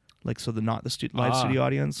laughter, like so not the live studio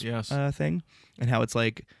audience thing, and how it's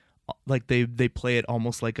like they play it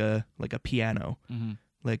almost like a piano, mm-hmm.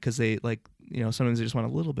 like because they sometimes they just want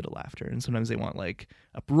a little bit of laughter, and sometimes they want like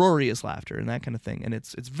uproarious laughter and that kind of thing, and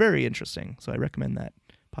it's very interesting. So I recommend that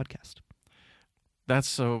podcast. That's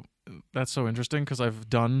so interesting because I've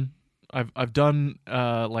done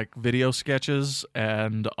like video sketches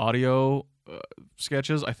and audio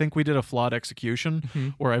sketches. I think we did a flawed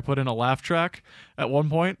execution where I put in a laugh track at one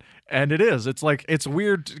point, and it's like it's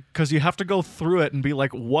weird because you have to go through it and be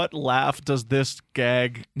like, what laugh does this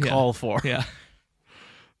gag call for? Yeah.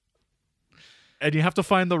 And you have to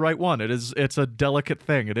find the right one. It's a delicate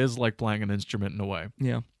thing. It is like playing an instrument in a way.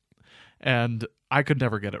 Yeah. And I could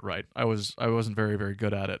never get it right. I wasn't very, very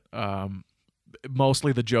good at it.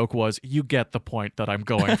 Mostly the joke was, you get the point that I'm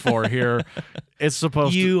going for here. It's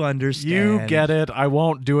supposed you understand. You get it. I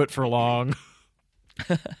won't do it for long.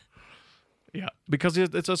 Yeah, because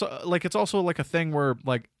it's also like a thing where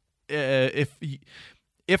like if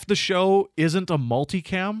the show isn't a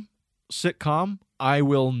multicam sitcom, I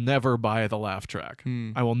will never buy the laugh track.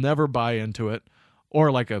 I will never buy into it. Or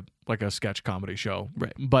like a sketch comedy show.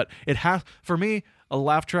 Right. But for me, a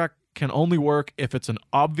laugh track can only work if it's an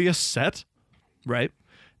obvious set. Right.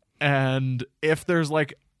 And if there's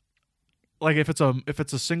like if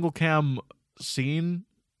it's a single cam scene,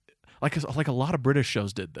 like a lot of British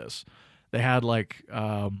shows did this. They had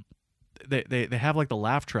they have like the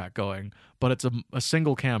laugh track going, but it's a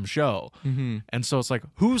single cam show. Mm-hmm. And so it's like,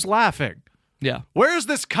 who's laughing? Yeah. Where's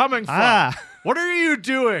this coming from? Ah. What are you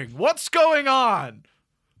doing? What's going on?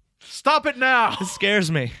 Stop it now. It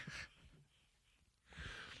scares me.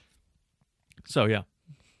 So yeah.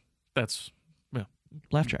 That's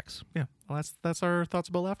Laugh tracks. yeah. Well, that's our thoughts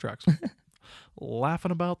about laugh tracks.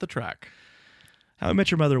 Laughing about the track. How I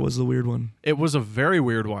Met Your Mother was the weird one. It was a very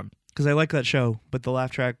weird one. Because I like that show, but the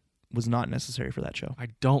laugh track was not necessary for that show. I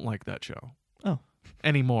don't like that show. Oh.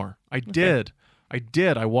 Anymore. I did.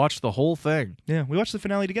 I watched the whole thing. Yeah, we watched the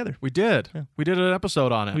finale together. We did. Yeah. We did an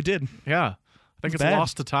episode on it. We did. Yeah. I think it's bad.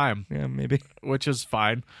 lost to time, Yeah, maybe. which is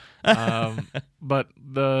fine. But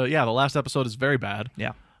the last episode is very bad.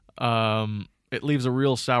 Yeah. It leaves a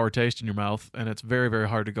real sour taste in your mouth, and it's very, very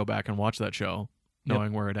hard to go back and watch that show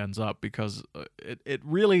knowing where it ends up, because it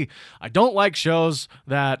really, I don't like shows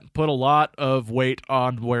that put a lot of weight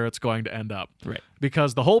on where it's going to end up. Right.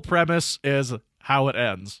 Because the whole premise is how it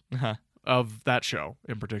ends Uh-huh. of that show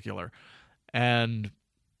in particular. And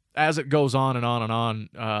as it goes on and on and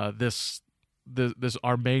on, this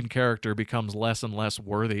our main character becomes less and less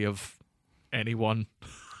worthy of anyone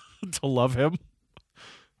to love him.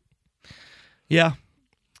 Yeah.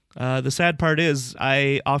 The sad part is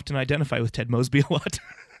I often identify with Ted Mosby a lot.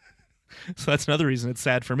 So that's another reason it's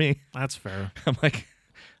sad for me. That's fair. I'm like,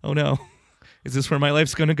 oh no. Is this where my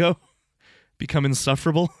life's going to go? Become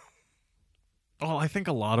insufferable? Oh, I think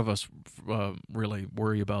a lot of us really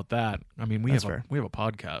worry about that. I mean, we That's have fair. a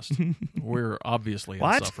podcast. We're obviously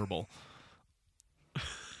What? insufferable.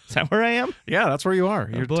 Is that where I am? Yeah, that's where you are.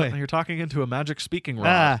 Oh, You're boy. you're talking into a magic speaking rod.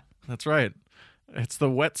 Ah. That's right. It's the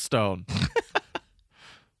whetstone.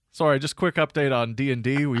 Sorry, just quick update on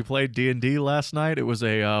D&D. We played D&D last night. It was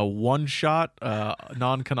a one-shot,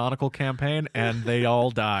 non-canonical campaign, and they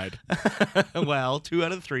all died. Well, 2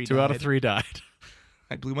 out of 3 Two out of died. 3 died.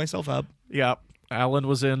 I blew myself up. Yeah. Alan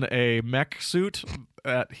was in a mech suit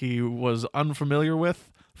that he was unfamiliar with,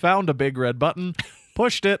 found a big red button,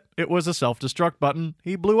 pushed it. It was a self-destruct button.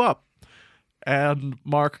 He blew up. And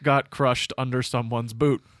Mark got crushed under someone's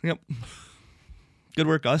boot. Yep. Good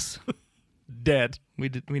work, us. Dead.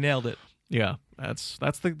 We nailed it. Yeah. That's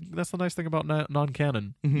the nice thing about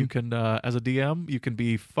non-canon. Mhm. You can, as a DM, you can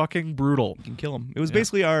be fucking brutal. You can kill him. It was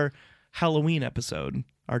basically our Halloween episode,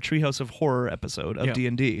 our Treehouse of Horror episode of Yeah.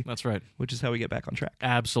 D&D, That's right. which is how we get back on track.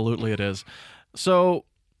 Absolutely it is. So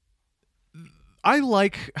I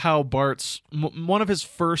like how Bart's one of his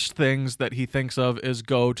first things that he thinks of is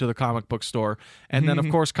go to the comic book store. And then, of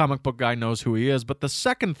course, comic book guy knows who he is. But the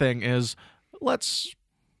second thing is, let's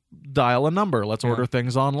dial a number. Let's order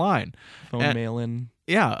things online. Phone mail-in.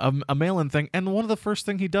 Yeah, a mail-in thing. And one of the first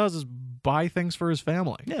thing he does is buy things for his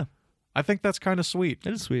family. Yeah, I think that's kind of sweet.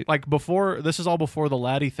 it is sweet. Like this is all before the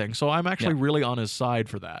laddie thing. So I'm actually really on his side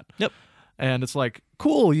for that. Yep. And it's like,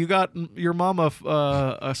 cool, you got your mama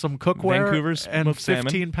some cookware Vancouver and smoked 15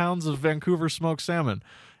 salmon. pounds of Vancouver smoked salmon.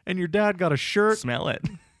 And your dad got a shirt. Smell it.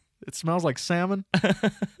 It smells like salmon.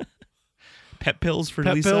 Pet pills for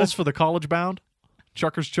Pet Lisa. pills for the college bound.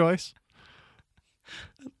 Chucker's Choice.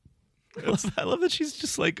 I love that she's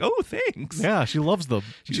just like, oh, thanks. Yeah, she loves them.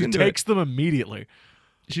 She's She into takes them immediately.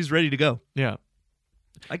 She's ready to go. Yeah.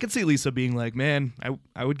 I could see Lisa being like, man,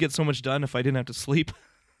 I would get so much done if I didn't have to sleep.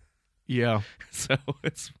 Yeah. So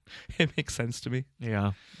it makes sense to me.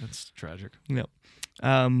 Yeah. It's tragic. Yep.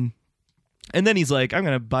 And then he's like, I'm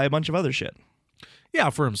going to buy a bunch of other shit. Yeah,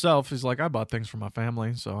 for himself. He's like, I bought things for my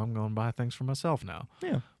family, so I'm going to buy things for myself now.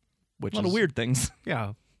 Yeah. Which A lot of is weird things.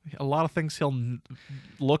 Yeah. A lot of things he'll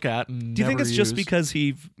look at and Do you think never it's just use. because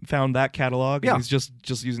he found that catalog? Yeah. And he's just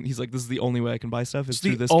using, he's like, this is the only way I can buy stuff is It's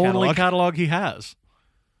through the this only catalog. he has?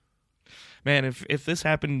 Man, if this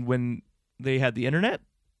happened when they had the internet,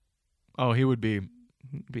 Oh, he would be.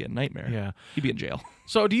 it'd be a nightmare. Yeah. He'd be in jail.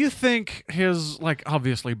 So do you think his, like,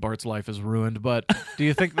 obviously Bart's life is ruined, but do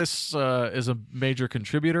you think this is a major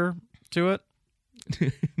contributor to it?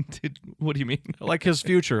 What do you mean? Like his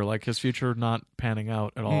future not panning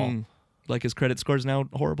out at all. Like his credit score's now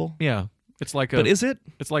horrible? Yeah. It's like But is it?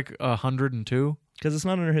 it's like 102. Because it's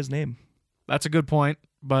not under his name. That's a good point,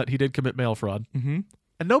 but he did commit mail fraud. Mm-hmm.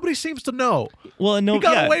 And nobody seems to know. Well, and no, He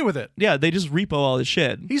got yeah, away with it. Yeah, they just repo all his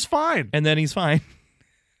shit. He's fine. And then he's fine.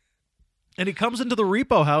 And he comes into the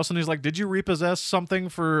repo house and he's like, did you repossess something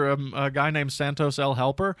for a guy named Santos L.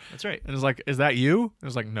 Helper? That's right. And he's like, is that you? And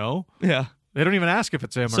he's like, no. Yeah. They don't even ask if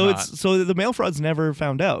it's him So or not. so the mail fraud's never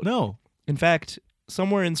found out. No. In fact,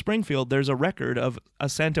 somewhere in Springfield, there's a record of a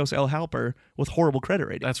Santos L. Halper with horrible credit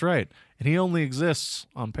rating. That's right. And he only exists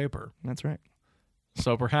on paper. That's right.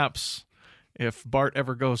 So perhaps if Bart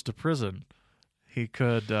ever goes to prison, he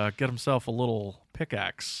could get himself a little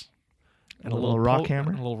pickaxe. And a little rock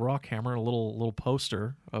hammer? A little rock hammer, a little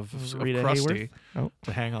poster of Rita Krusty Hayworth?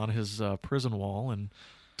 to hang on his prison wall and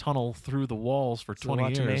tunnel through the walls for 20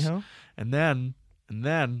 Watanabe? years. And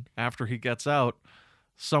then, after he gets out,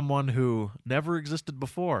 someone who never existed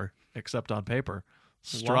before, except on paper,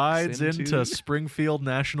 strides into Springfield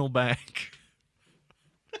National Bank.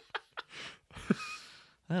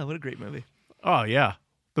 Oh, what a great movie. Oh, yeah.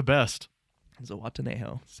 The best.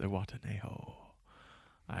 Zihuatanejo. Zihuatanejo.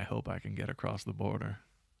 I hope I can get across the border.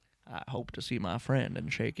 I hope to see my friend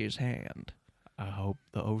and shake his hand. I hope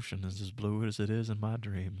the ocean is as blue as it is in my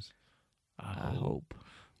dreams. I hope.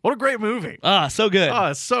 What a great movie. Ah, so good. Oh,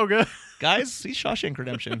 it's so good. Guys, see Shawshank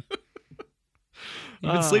Redemption.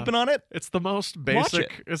 You've been sleeping on it? It's the most Watch it.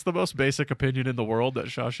 basic. It's the most basic opinion in the world that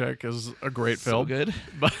Shawshank is a great film. So good.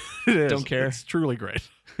 But it is. Don't care. It's truly great.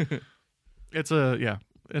 It's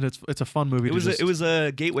a fun movie. It was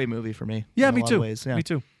a gateway movie for me. Yeah, in a me lot too. of ways. Yeah. Me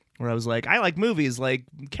too. Where I was like, I like movies like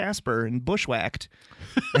Casper and Bushwhacked.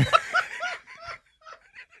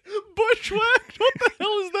 Bushwhacked? What the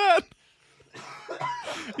hell is that?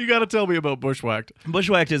 You got to tell me about Bushwhacked.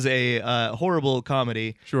 Bushwhacked is a horrible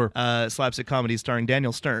comedy. Sure. Slapstick comedy starring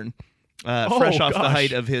Daniel Stern. Fresh off the gosh.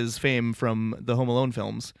 height of his fame from the Home Alone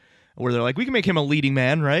films, where they're like, we can make him a leading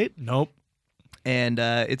man, right? Nope. And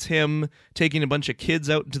it's him taking a bunch of kids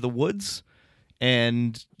out into the woods,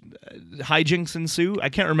 and hijinks ensue. I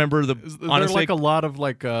can't remember the Is there honestly. like a lot of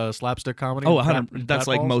like slapstick comedy? Oh, with 100, that's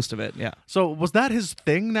like pratfalls? most of it. Yeah. So was that his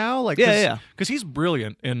thing now? Like, Yeah. Because he's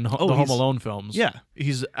brilliant in the he's- Home Alone films. Yeah.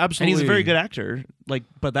 He's And absolutely. he's a very good actor. Like,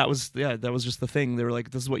 but that was just the thing. They were like,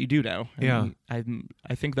 this is what you do now. And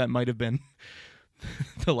I think that might have been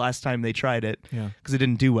the last time they tried it. Yeah. Because it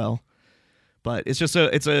didn't do well. But it's just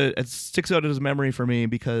it sticks out as a memory for me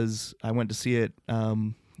because I went to see it.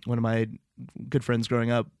 One of my good friends growing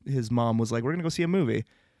up, his mom was like, we're gonna go see a movie,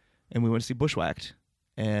 and we went to see Bushwhacked,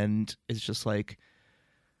 and it's just like,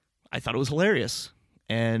 I thought it was hilarious,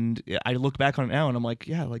 and I look back on it now and I'm like,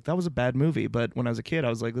 yeah, like that was a bad movie, but when I was a kid I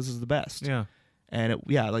was like, this is the best. Yeah. And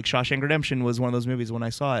like Shawshank Redemption was one of those movies when I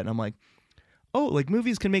saw it and I'm like, oh, like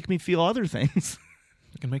movies can make me feel other things.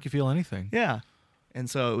 It can make you feel anything. Yeah. And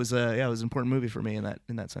so it was it was an important movie for me in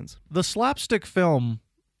that sense. The slapstick film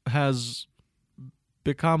has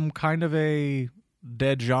become kind of a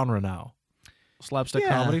dead genre now. Slapstick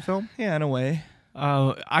comedy film. Yeah, in a way.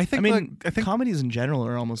 I think. I think comedies in general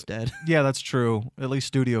are almost dead. Yeah, that's true. At least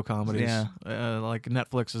studio comedies. Yeah. Like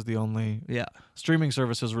Netflix is the only Yeah. streaming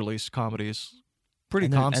services release comedies pretty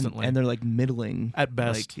And they're- constantly. and they're like middling at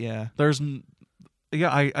best. Like, yeah.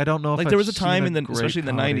 I don't know if Like I've there was a seen time a in great especially in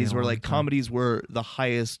the comedy 90s where a long like time. comedies were the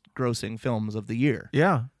highest grossing films of the year.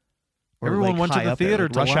 Yeah. Or, Everyone like, went to high the up there. theater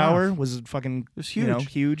Like, to Rush laugh. Hour was fucking It was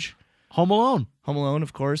huge. Home Alone. Home Alone,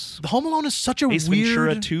 of course. The Home Alone is such a Ace weird.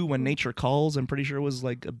 Ventura 2, When Nature Calls, I'm pretty sure was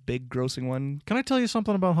like a big grossing one. Can I tell you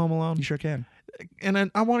something about Home Alone? You sure can.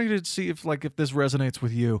 And I want you to see if this resonates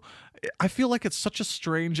with you. I feel like it's such a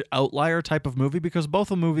strange outlier type of movie because both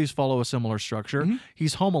the movies follow a similar structure. Mm-hmm.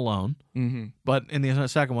 He's home alone, but in the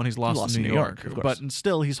second one, he's lost in New York. of course. But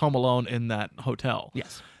still, he's home alone in that hotel.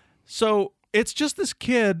 Yes. So it's just this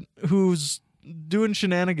kid who's doing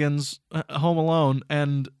shenanigans home alone,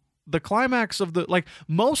 and the climax of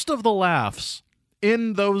most of the laughs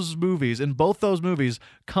in those movies, in both those movies,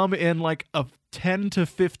 come in like a 10 to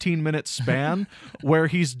 15 minute span where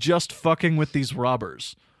he's just fucking with these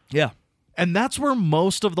robbers. Yeah. And that's where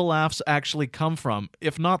most of the laughs actually come from,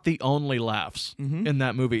 if not the only laughs in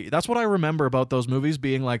that movie. That's what I remember about those movies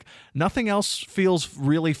being like, nothing else feels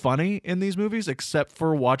really funny in these movies except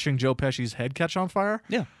for watching Joe Pesci's head catch on fire.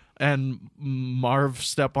 Yeah. And Marv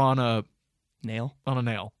step on a Nail.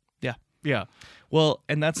 nail. Yeah. Yeah. Well,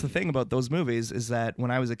 and that's the thing about those movies is that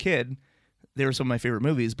when I was a kid, they were some of my favorite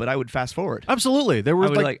movies, but I would fast forward. Absolutely. There were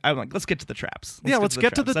I'm like, let's get to the traps. let's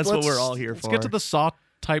get to the That's what we're all here let's for. get to the Saw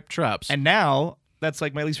type traps. And now that's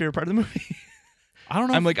like my least favorite part of the movie. I don't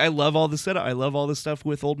know. I'm like, I love all the setup. I love all the stuff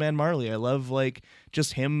with Old Man Marley. I love like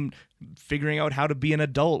just him figuring out how to be an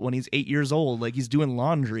adult when he's 8 years old. Like he's doing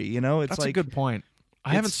laundry. You know, it's that's like a good point.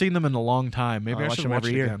 I haven't seen them in a long time. Maybe I'll I watch should them watch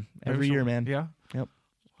every it year. again. Maybe Every I should- year, man. Yeah. Yep.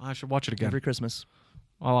 I should watch it again. Every Christmas.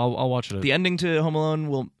 I'll watch it. The ending to Home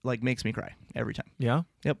Alone makes me cry every time. Yeah.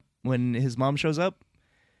 Yep. When his mom shows up,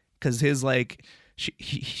 because his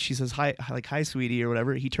she says hi sweetie or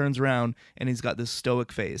whatever. He turns around and he's got this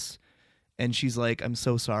stoic face, and she's like, I'm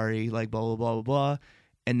so sorry, like blah blah blah blah blah.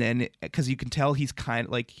 And then because you can tell he's kind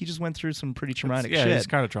of like he just went through some pretty traumatic shit. He's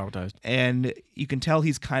kind of traumatized. And you can tell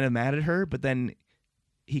he's kind of mad at her, but then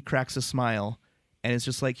he cracks a smile, and it's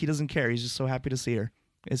just like he doesn't care. He's just so happy to see her.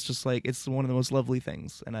 It's just like, it's one of the most lovely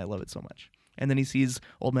things, and I love it so much. And then he sees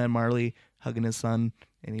old man Marley hugging his son,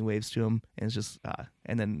 and he waves to him, and it's just,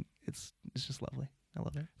 and then it's just lovely. I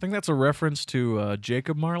love it. I think that's a reference to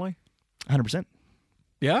Jacob Marley. 100%.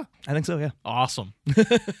 Yeah? I think so, yeah. Awesome.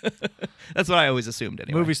 That's what I always assumed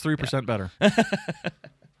anyway. Movie's 3% better.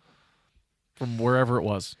 From wherever it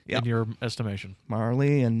was in your estimation.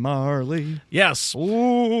 Marley and Marley. Yes.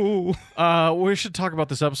 Ooh. We should talk about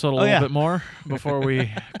this episode a little bit more before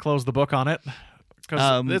we close the book on it.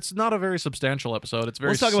 Because it's not a very substantial episode. It's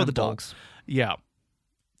very Let's talk about the simple. dogs. Yeah.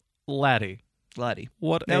 Laddie.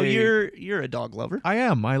 What? Now you're a dog lover. I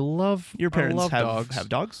am. I love your parents dogs. have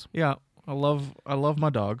dogs. Yeah. I love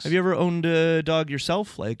my dogs. Have you ever owned a dog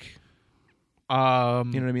yourself? Like, you know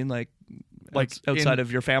what I mean? Like outside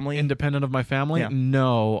of your family? Independent of my family? Yeah.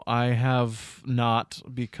 No, I have not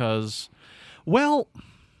because, well,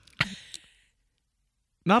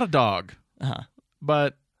 not a dog,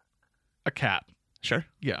 but a cat. Sure.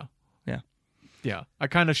 Yeah. Yeah. Yeah. I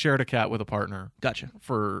kind of shared a cat with a partner. Gotcha.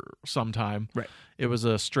 For some time. Right. It was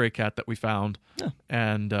a stray cat that we found. Yeah.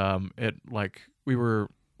 And we were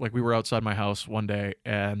outside my house one day,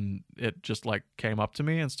 and it just like came up to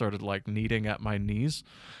me and started like kneading at my knees,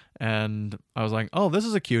 and I was like, "Oh, this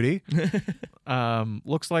is a cutie."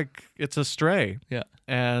 Looks like it's a stray. Yeah.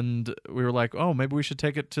 And we were like, "Oh, maybe we should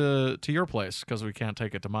take it to your place because we can't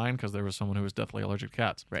take it to mine because there was someone who was deathly allergic to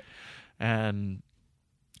cats." Right. And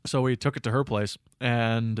so we took it to her place,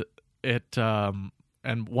 and it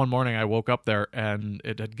and one morning I woke up there and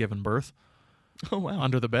it had given birth. Oh wow!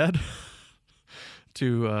 Under the bed.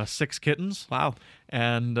 To 6 kittens. Wow.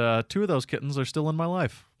 And 2 of those kittens are still in my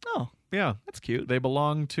life. Oh. Yeah. That's cute. They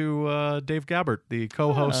belong to Dave Gabbert, the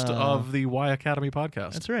co-host of the Y Academy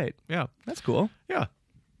podcast. That's right. Yeah. That's cool. Yeah.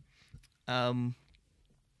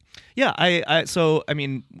 Yeah, so, I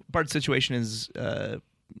mean, Bart's situation is a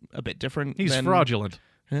bit different. He's fraudulent.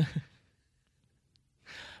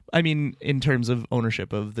 I mean, in terms of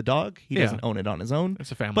ownership of the dog, he doesn't own it on his own.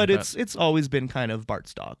 It's a family But pet. it's always been kind of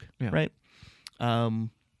Bart's dog, right? And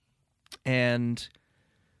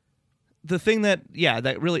the thing that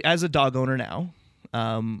really, as a dog owner now,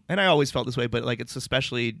 and I always felt this way, but like it's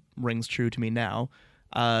especially rings true to me now.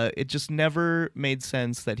 It just never made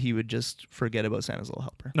sense that he would just forget about Santa's Little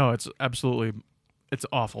Helper. No, it's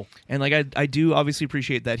awful. And like I do obviously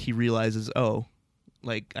appreciate that he realizes, oh,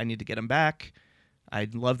 like I need to get him back. I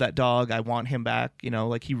love that dog. I want him back. You know,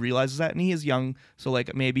 like he realizes that, and he is young, so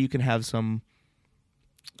like maybe you can have some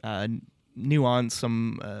nuance,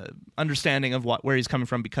 some understanding of where he's coming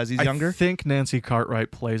from because he's younger. I think Nancy Cartwright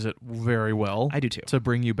plays it very well. I do too. To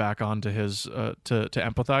bring you back onto his to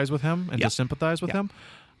empathize with him and to sympathize with him.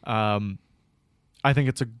 I think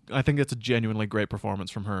it's a genuinely great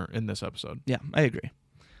performance from her in this episode. Yeah, I agree.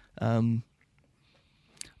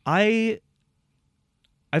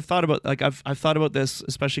 I've thought about this,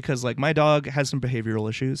 especially because like my dog has some behavioral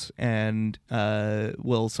issues and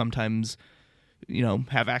will sometimes, you know,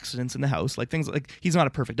 have accidents in the house, like things like he's not a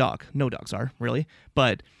perfect dog. No dogs are really,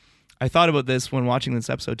 but I thought about this when watching this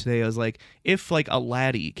episode today. I was like, if like a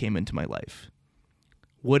Laddie came into my life,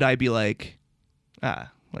 would I be like,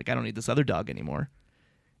 like I don't need this other dog anymore?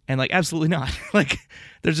 And like, absolutely not. Like,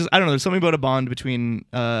 there's just, I don't know. There's something about a bond between,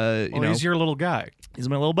 he's your little guy. He's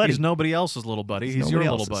my little buddy. He's nobody else's little buddy. He's your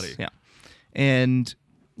little buddy. Yeah. And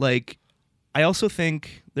like, I also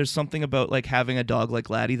think there's something about like having a dog like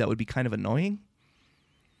Laddie that would be kind of annoying.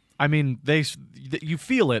 I mean, you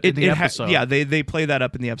feel it in the episode. They play that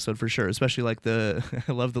up in the episode for sure. Especially like I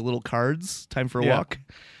love the little cards. Time for a walk.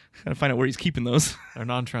 Gotta find out where he's keeping those. They're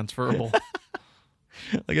non-transferable.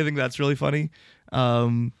 Like I think that's really funny.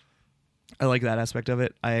 I like that aspect of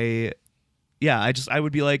it. I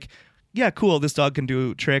would be like, yeah, cool. This dog can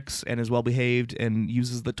do tricks and is well behaved and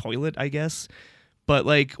uses the toilet, I guess. But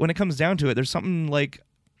like when it comes down to it, there's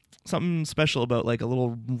something special about like a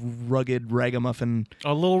little rugged ragamuffin,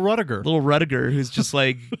 a little Rudiger who's just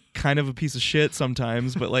like kind of a piece of shit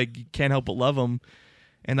sometimes, but like you can't help but love him.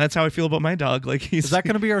 And that's how I feel about my dog. Like, is that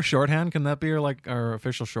going to be our shorthand? Can that be our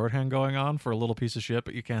official shorthand going on for a little piece of shit,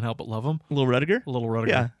 but you can't help but love him? A little Rudiger? A little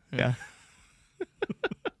Rudiger. Yeah.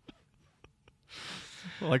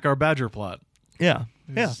 Like our Badger plot. Yeah.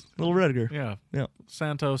 Little Rudiger. Yeah.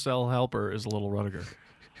 Santos L. Helper is a little Rudiger.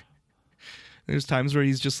 There's times where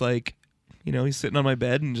he's just like, you know, he's sitting on my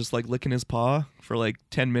bed and just like licking his paw for like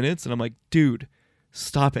 10 minutes. And I'm like, dude,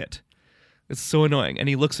 stop it. It's so annoying. And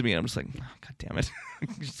he looks at me and I'm just like, oh, God damn it.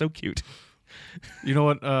 You're so cute. You know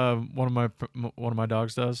what one of my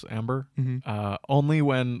dogs does, Amber? Mm-hmm. Only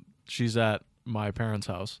when she's at my parents'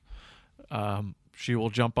 house. She will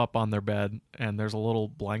jump up on their bed and there's a little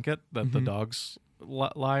blanket that the dogs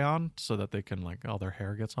lie on so that they can like all their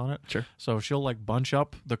hair gets on it. Sure. So she'll like bunch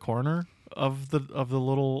up the corner of the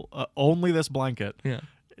little only this blanket. Yeah.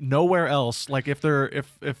 Nowhere else. Like if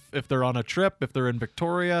they're on a trip, if they're in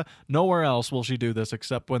Victoria, nowhere else will she do this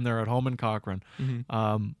except when they're at home in Cochrane.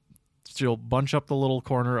 Mm-hmm. She'll bunch up the little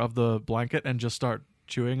corner of the blanket and just start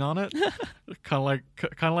chewing on it, kind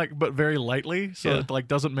of like, but very lightly, so it like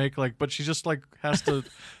doesn't make like. But she just like has to.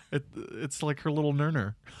 It's like her little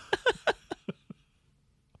nurner.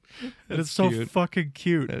 And it's so cute. fucking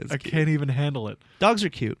cute. I can't even handle it. Dogs are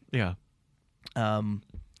cute. Yeah. But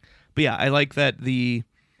yeah, I like that the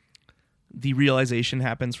realization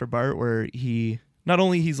happens for Bart where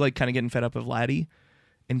he's like kind of getting fed up of Laddie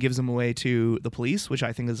and gives him away to the police, which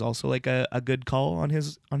I think is also like a good call on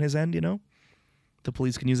his end, you know? The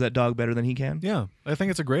police can use that dog better than he can. Yeah. I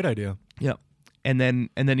think it's a great idea. Yeah. And then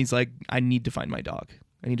he's like, I need to find my dog.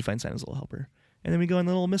 I need to find Santa's little helper. And then we go on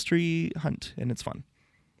the little mystery hunt and it's fun.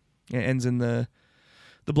 It ends in the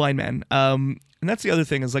blind man. And that's the other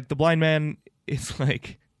thing is like the blind man is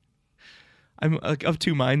like, I'm like of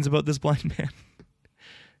two minds about this blind man.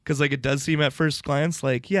 Cause like it does seem at first glance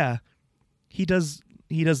like, yeah, he does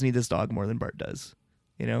need this dog more than Bart does.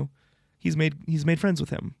 You know, he's made friends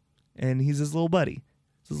with him and he's his little buddy.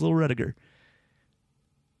 It's his little Rudiger.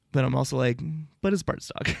 But I'm also like, but it's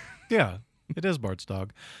Bart's dog. Yeah, it is Bart's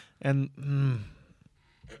dog. And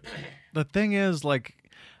the thing is like,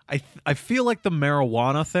 I feel like the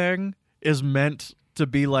marijuana thing is meant to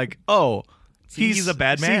be like, oh, he's a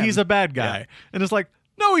bad man. See, he's a bad guy. Yeah. And it's like,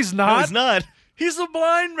 no, he's not. No, he's not. He's a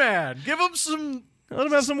blind man. Give him some. Let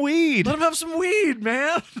him have some weed. Let him have some weed,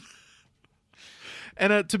 man.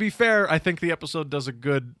 And to be fair, I think the episode does a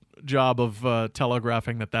good job of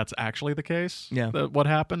telegraphing that that's actually the case. Yeah. That what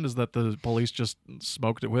happened is that the police just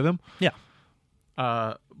smoked it with him. Yeah.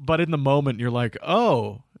 But in the moment, you're like,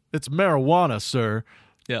 oh, it's marijuana, sir.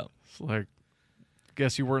 Yeah. It's like,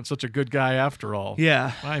 guess you weren't such a good guy after all.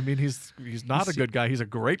 Yeah. I mean, he's not a good guy. He's a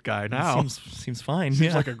great guy now. Seems fine.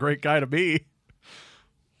 Seems like a great guy to me.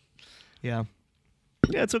 Yeah.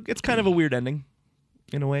 Yeah, it's kind of a weird ending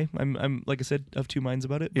in a way. I'm like I said, of two minds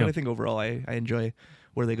about it, but I think overall I enjoy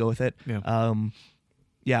where they go with it. Yeah.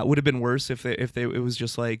 Yeah, it would have been worse if it was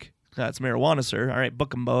just like, it's marijuana, sir. All right,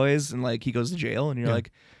 book 'em, boys, and like he goes to jail and you're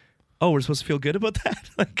like, oh, we're supposed to feel good about that?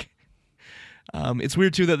 Like it's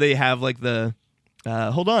weird too that they have like the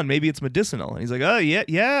hold on, maybe it's medicinal. And he's like, oh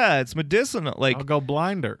yeah, it's medicinal. Like I'll go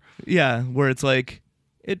blinder. Yeah, where it's like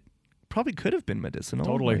it probably could have been medicinal.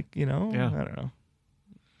 Totally. Like, you know? Yeah. I don't know.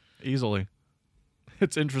 Easily.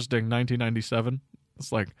 It's interesting, 1997.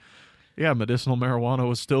 It's like, yeah, medicinal marijuana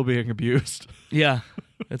was still being abused. Yeah,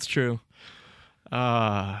 that's true.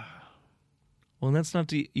 Uh Well, and that's not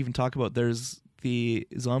to even talk about. There's the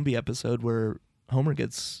zombie episode where Homer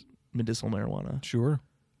gets medicinal marijuana. Sure.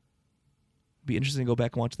 Be interesting to go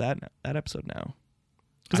back and watch that episode now.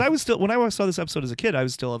 Because I was still, when I saw this episode as a kid, I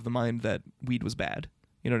was still of the mind that weed was bad.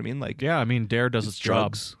 You know what I mean? Like, yeah, I mean, Dare does its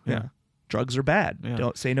drugs. job. Yeah. Drugs are bad. Yeah.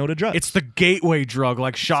 Don't say no to drugs. It's the gateway drug.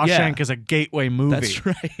 Like Shawshank is a gateway movie. That's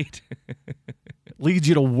right. Leads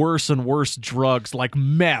you to worse and worse drugs like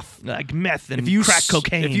meth. Like meth and crack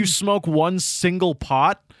cocaine. If you smoke one single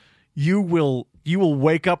pot, you will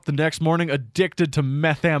wake up the next morning addicted to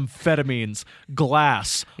methamphetamines,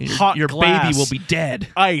 glass, hot your glass, baby will be dead,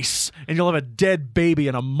 ice, and you'll have a dead baby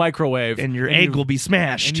in a microwave, and your egg will be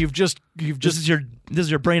smashed. And you've just this is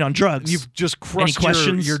your brain on drugs. You've just crushed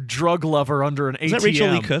your drug lover under an ATM. Is that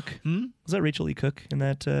Rachel E. Cook? Was that Rachel E. Cook in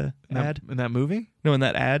that ad? In that movie? No, in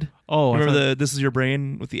that ad. Oh, remember this is your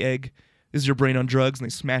brain with the egg. This is your brain on drugs, and they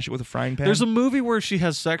smash it with a frying pan. There's a movie where she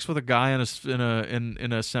has sex with a guy in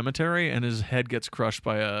a cemetery, and his head gets crushed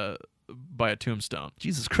by a tombstone.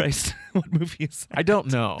 Jesus Christ! What movie is that? I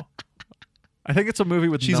don't know. I think it's a movie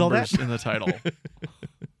with She's numbers all that? in the title.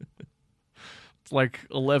 It's like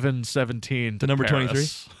 11-17 to number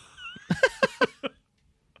Paris. 23.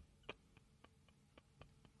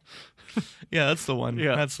 Yeah, that's the one.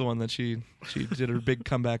 Yeah. That's the one that she did her big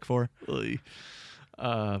comeback for.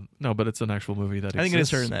 No, but it's an actual movie that I think it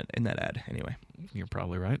is exists. her in that ad. Anyway, You're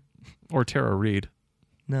probably right. Or Tara Reid.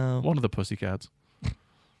 no. One of the Pussycats. I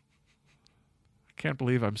can't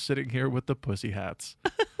believe I'm sitting here with the Pussyhats.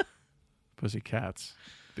 Pussycats.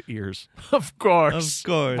 The ears. Of course. Of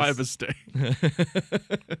course. My mistake.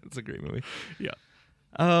 It's a great movie. Yeah.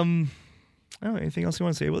 Oh, anything else you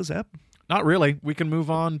want to say about this app? Not really. We can move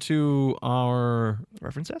on to our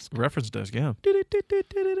Reference desk. reference desk, yeah.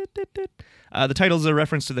 The title is a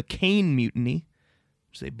reference to the Kane Mutiny,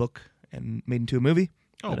 which is a book and made into a movie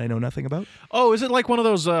that I know nothing about. Oh, is it like one of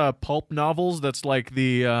those pulp novels that's like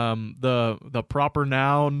the proper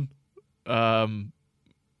noun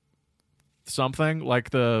something like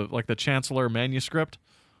the Chancellor manuscript?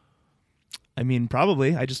 I mean,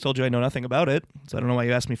 probably. I just told you I know nothing about it, so I don't know why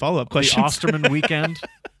you asked me follow-up questions. The Osterman weekend?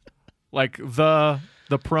 Like the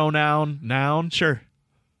pronoun noun? Sure.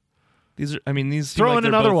 These Throw in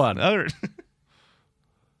another one. Other.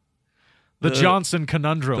 The Johnson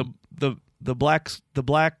conundrum. The black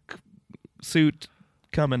suit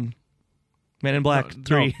coming. Men in Black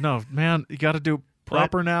 3. No, man, you got to do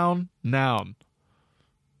proper noun.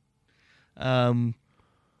 The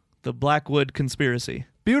Blackwood Conspiracy.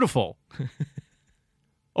 Beautiful.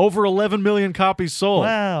 Over 11 million copies sold.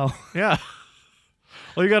 Wow. Yeah.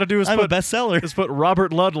 All you got to do is I'm a bestseller. Is put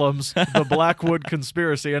Robert Ludlum's The Blackwood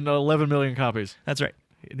Conspiracy and 11 million copies. That's right.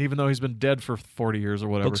 And even though he's been dead for 40 years or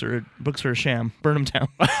whatever. Books are a sham. Burn them down.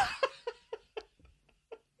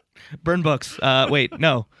 Burn books. Wait,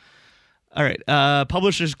 no. All right.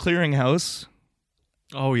 Publishers Clearinghouse.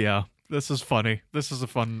 Oh, yeah. This is funny. This is a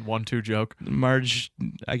fun 1-2 joke. Marge,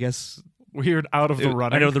 I guess. Weird out of the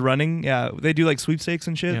running. I know the running. Yeah. They do like sweepstakes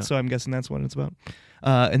and shit, so I'm guessing that's what it's about.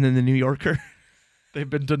 And then the New Yorker. They've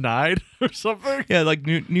been denied or something? Yeah, like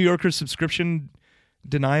New Yorker subscription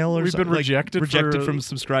denial or We've something. Been rejected from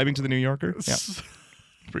subscribing to the New Yorker. Yeah.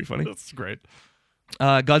 Pretty funny. That's great.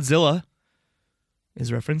 Godzilla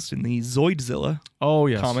is referenced in the Zoidzilla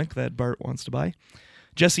comic that Bart wants to buy.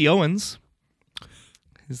 Jesse Owens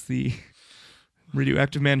is the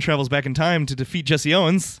radioactive man travels back in time to defeat Jesse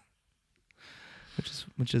Owens,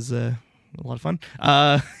 which is a lot of fun.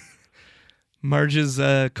 Marge's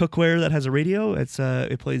cookware that has a radio.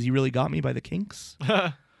 It plays "You Really Got Me" by the Kinks.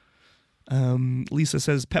 Lisa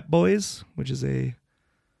says Pep Boys, which is a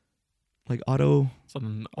auto. It's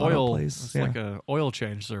an oil place. It's like a oil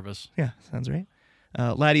change service. Yeah, sounds right.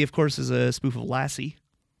 Laddie, of course, is a spoof of Lassie.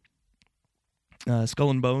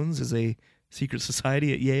 Skull and Bones is a secret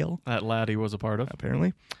society at Yale. That Laddie was a part of.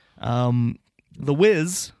 Apparently. The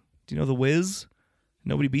Wiz. Do you know The Wiz?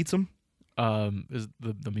 Nobody beats him. Is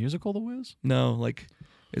the musical The Wiz? No,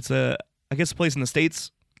 it's I guess a place in the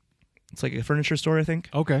States. It's like a furniture store, I think.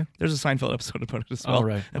 Okay. There's a Seinfeld episode about it as well. Oh,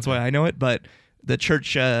 right. That's why I know it. But the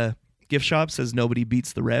church gift shop says Nobody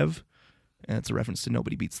Beats the Rev. And it's a reference to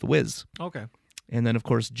Nobody Beats the Wiz. Okay. And then, of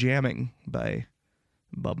course, Jamming by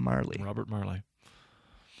Bob Marley. Robert Marley.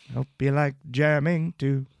 Hope you like jamming,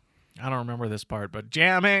 too. I don't remember this part, but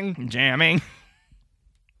jamming.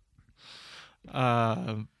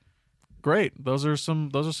 Great. Those are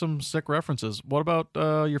some sick references. What about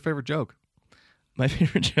your favorite joke? My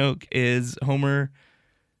favorite joke is Homer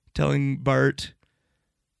telling Bart,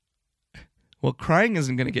 well, crying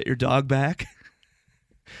isn't going to get your dog back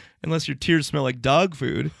unless your tears smell like dog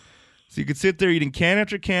food. So you could sit there eating can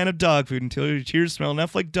after can of dog food until your tears smell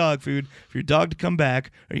enough like dog food for your dog to come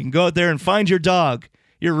back, or you can go out there and find your dog.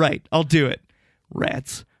 You're right. I'll do it.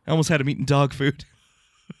 Rats. I almost had him eating dog food.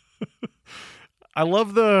 I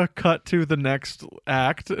love the cut to the next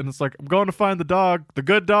act, and it's like, I'm going to find the dog, the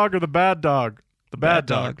good dog or the bad dog? The bad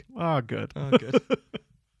dog. Oh, good. Oh, good.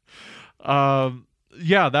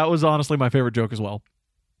 Yeah, that was honestly my favorite joke as well.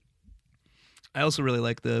 I also really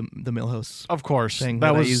like the Milhouse of course thing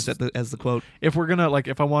that was, I used as the quote. If we're gonna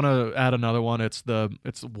if I want to add another one, it's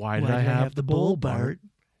why did I have the bowl, Bart?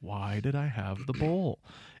 Why did I have the bowl?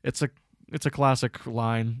 It's a classic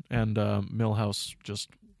line, and Milhouse just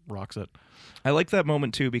rocks it. I like that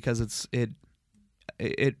moment too because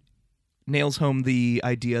it nails home the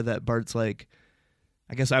idea that Bart's like,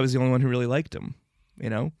 I guess I was the only one who really liked him,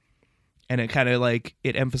 and it kind of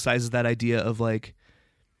it emphasizes that idea of like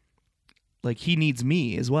he needs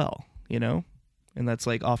me as well, and that's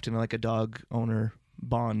often a dog owner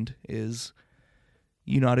bond is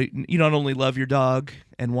you not only love your dog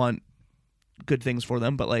and want good things for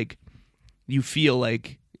them, but you feel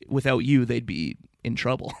like without you they'd be in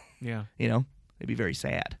trouble. Yeah. They'd be very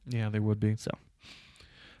sad. Yeah, they would be. So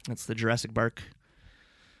that's the Jurassic Park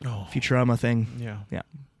Futurama thing. Yeah. Yeah.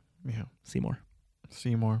 Yeah. Seymour.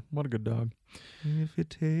 What a good dog. If it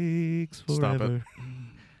takes forever. Stop it.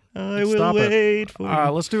 I will wait for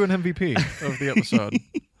you. Let's do an MVP of the episode.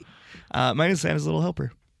 Mine is Santa's Little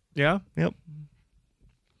Helper. Yeah? Yep.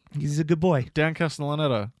 He's a good boy. Dan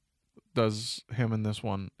Castellaneta does him in this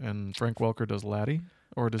one, and Frank Welker does Laddie?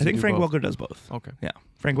 Or does I think Frank both? Welker does both. Okay. Yeah.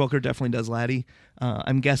 Frank Welker definitely does Laddie.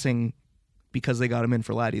 I'm guessing because they got him in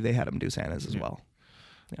for Laddie, they had him do Santa's as well.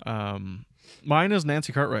 Yeah. Mine is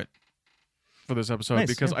Nancy Cartwright for this episode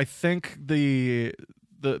because I think the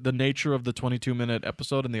the nature of the 22-minute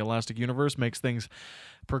episode in the Elastic Universe makes things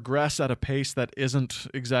progress at a pace that isn't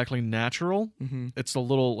exactly natural. Mm-hmm. It's a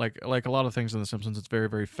little like a lot of things in The Simpsons, it's very,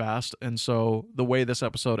 very fast. And so the way this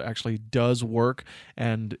episode actually does work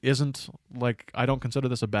and isn't like, I don't consider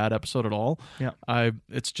this a bad episode at all. Yeah.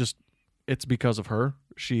 It's because of her.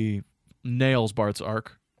 She nails Bart's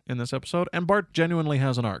arc in this episode, and Bart genuinely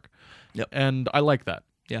has an arc. Yep. And I like that.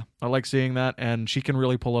 Yeah. I like seeing that, and she can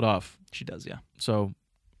really pull it off. She does, yeah. So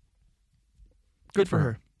good for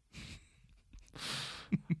her.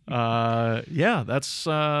 Yeah, that's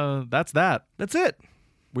that. That's it.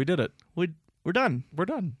 We did it. We're done. We're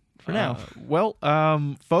done For now. Well,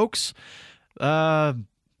 folks,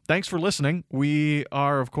 thanks for listening. We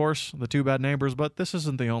are, of course, the Two Bad Neighbors, but this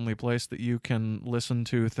isn't the only place that you can listen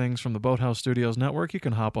to things from the Boathouse Studios network. You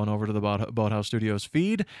can hop on over to the Boathouse Studios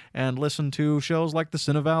feed and listen to shows like the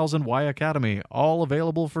Cinevals and Y Academy, all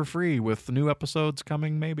available for free with new episodes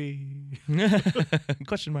coming maybe.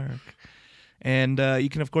 Question mark. And you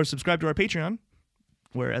can, of course, subscribe to our Patreon,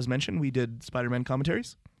 where, as mentioned, we did Spider-Man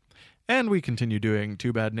commentaries. And we continue doing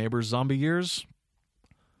Two Bad Neighbors Zombie Years.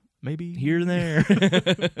 Maybe. Here and there.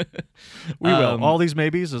 We will. All these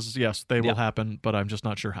maybes is, yes, they will Yeah. happen, but I'm just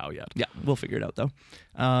not sure how yet. Yeah, we'll figure it out, though.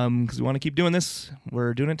 Because we want to keep doing this.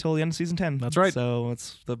 We're doing it till the end of season 10. That's right. So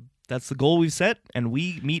that's the goal we've set, and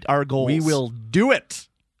we meet our goals. We will do it.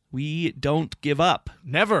 We don't give up.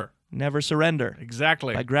 Never. Never surrender.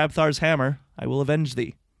 Exactly. By Grabthar's hammer, I will avenge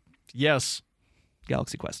thee. Yes.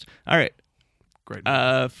 Galaxy Quest. All right. Great.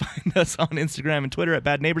 Find us on Instagram and Twitter at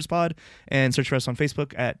Bad Neighbors Pod, and search for us on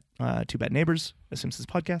Facebook at Two Bad Neighbors, a Simpsons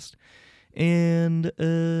podcast. And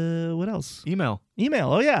what else? Email.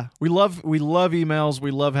 Email. Oh yeah. We love emails.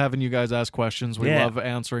 We love having you guys ask questions. We Yeah. love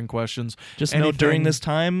answering questions. Just know during this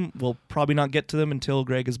time we'll probably not get to them until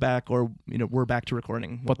Greg is back, or we're back to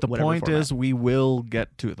recording. But the whatever point format. is, we will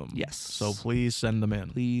get to them. Yes. So please send them in.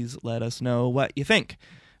 Please let us know what you think.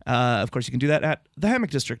 Of course, you can do that at the Hammock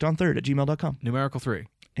District on 3rd at gmail.com. Numerical 3.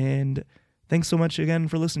 And thanks so much again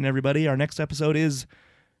for listening, everybody. Our next episode is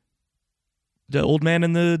The Old Man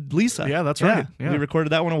and the Lisa. Yeah, that's right. Yeah. We recorded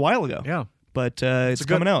that one a while ago. Yeah. But it's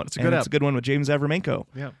coming out. It's a good It's a good one with James Avermenko,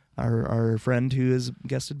 Yeah. our friend who has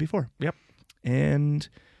guested before. Yep. And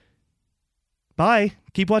bye.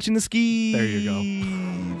 Keep watching the skis. There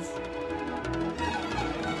you go.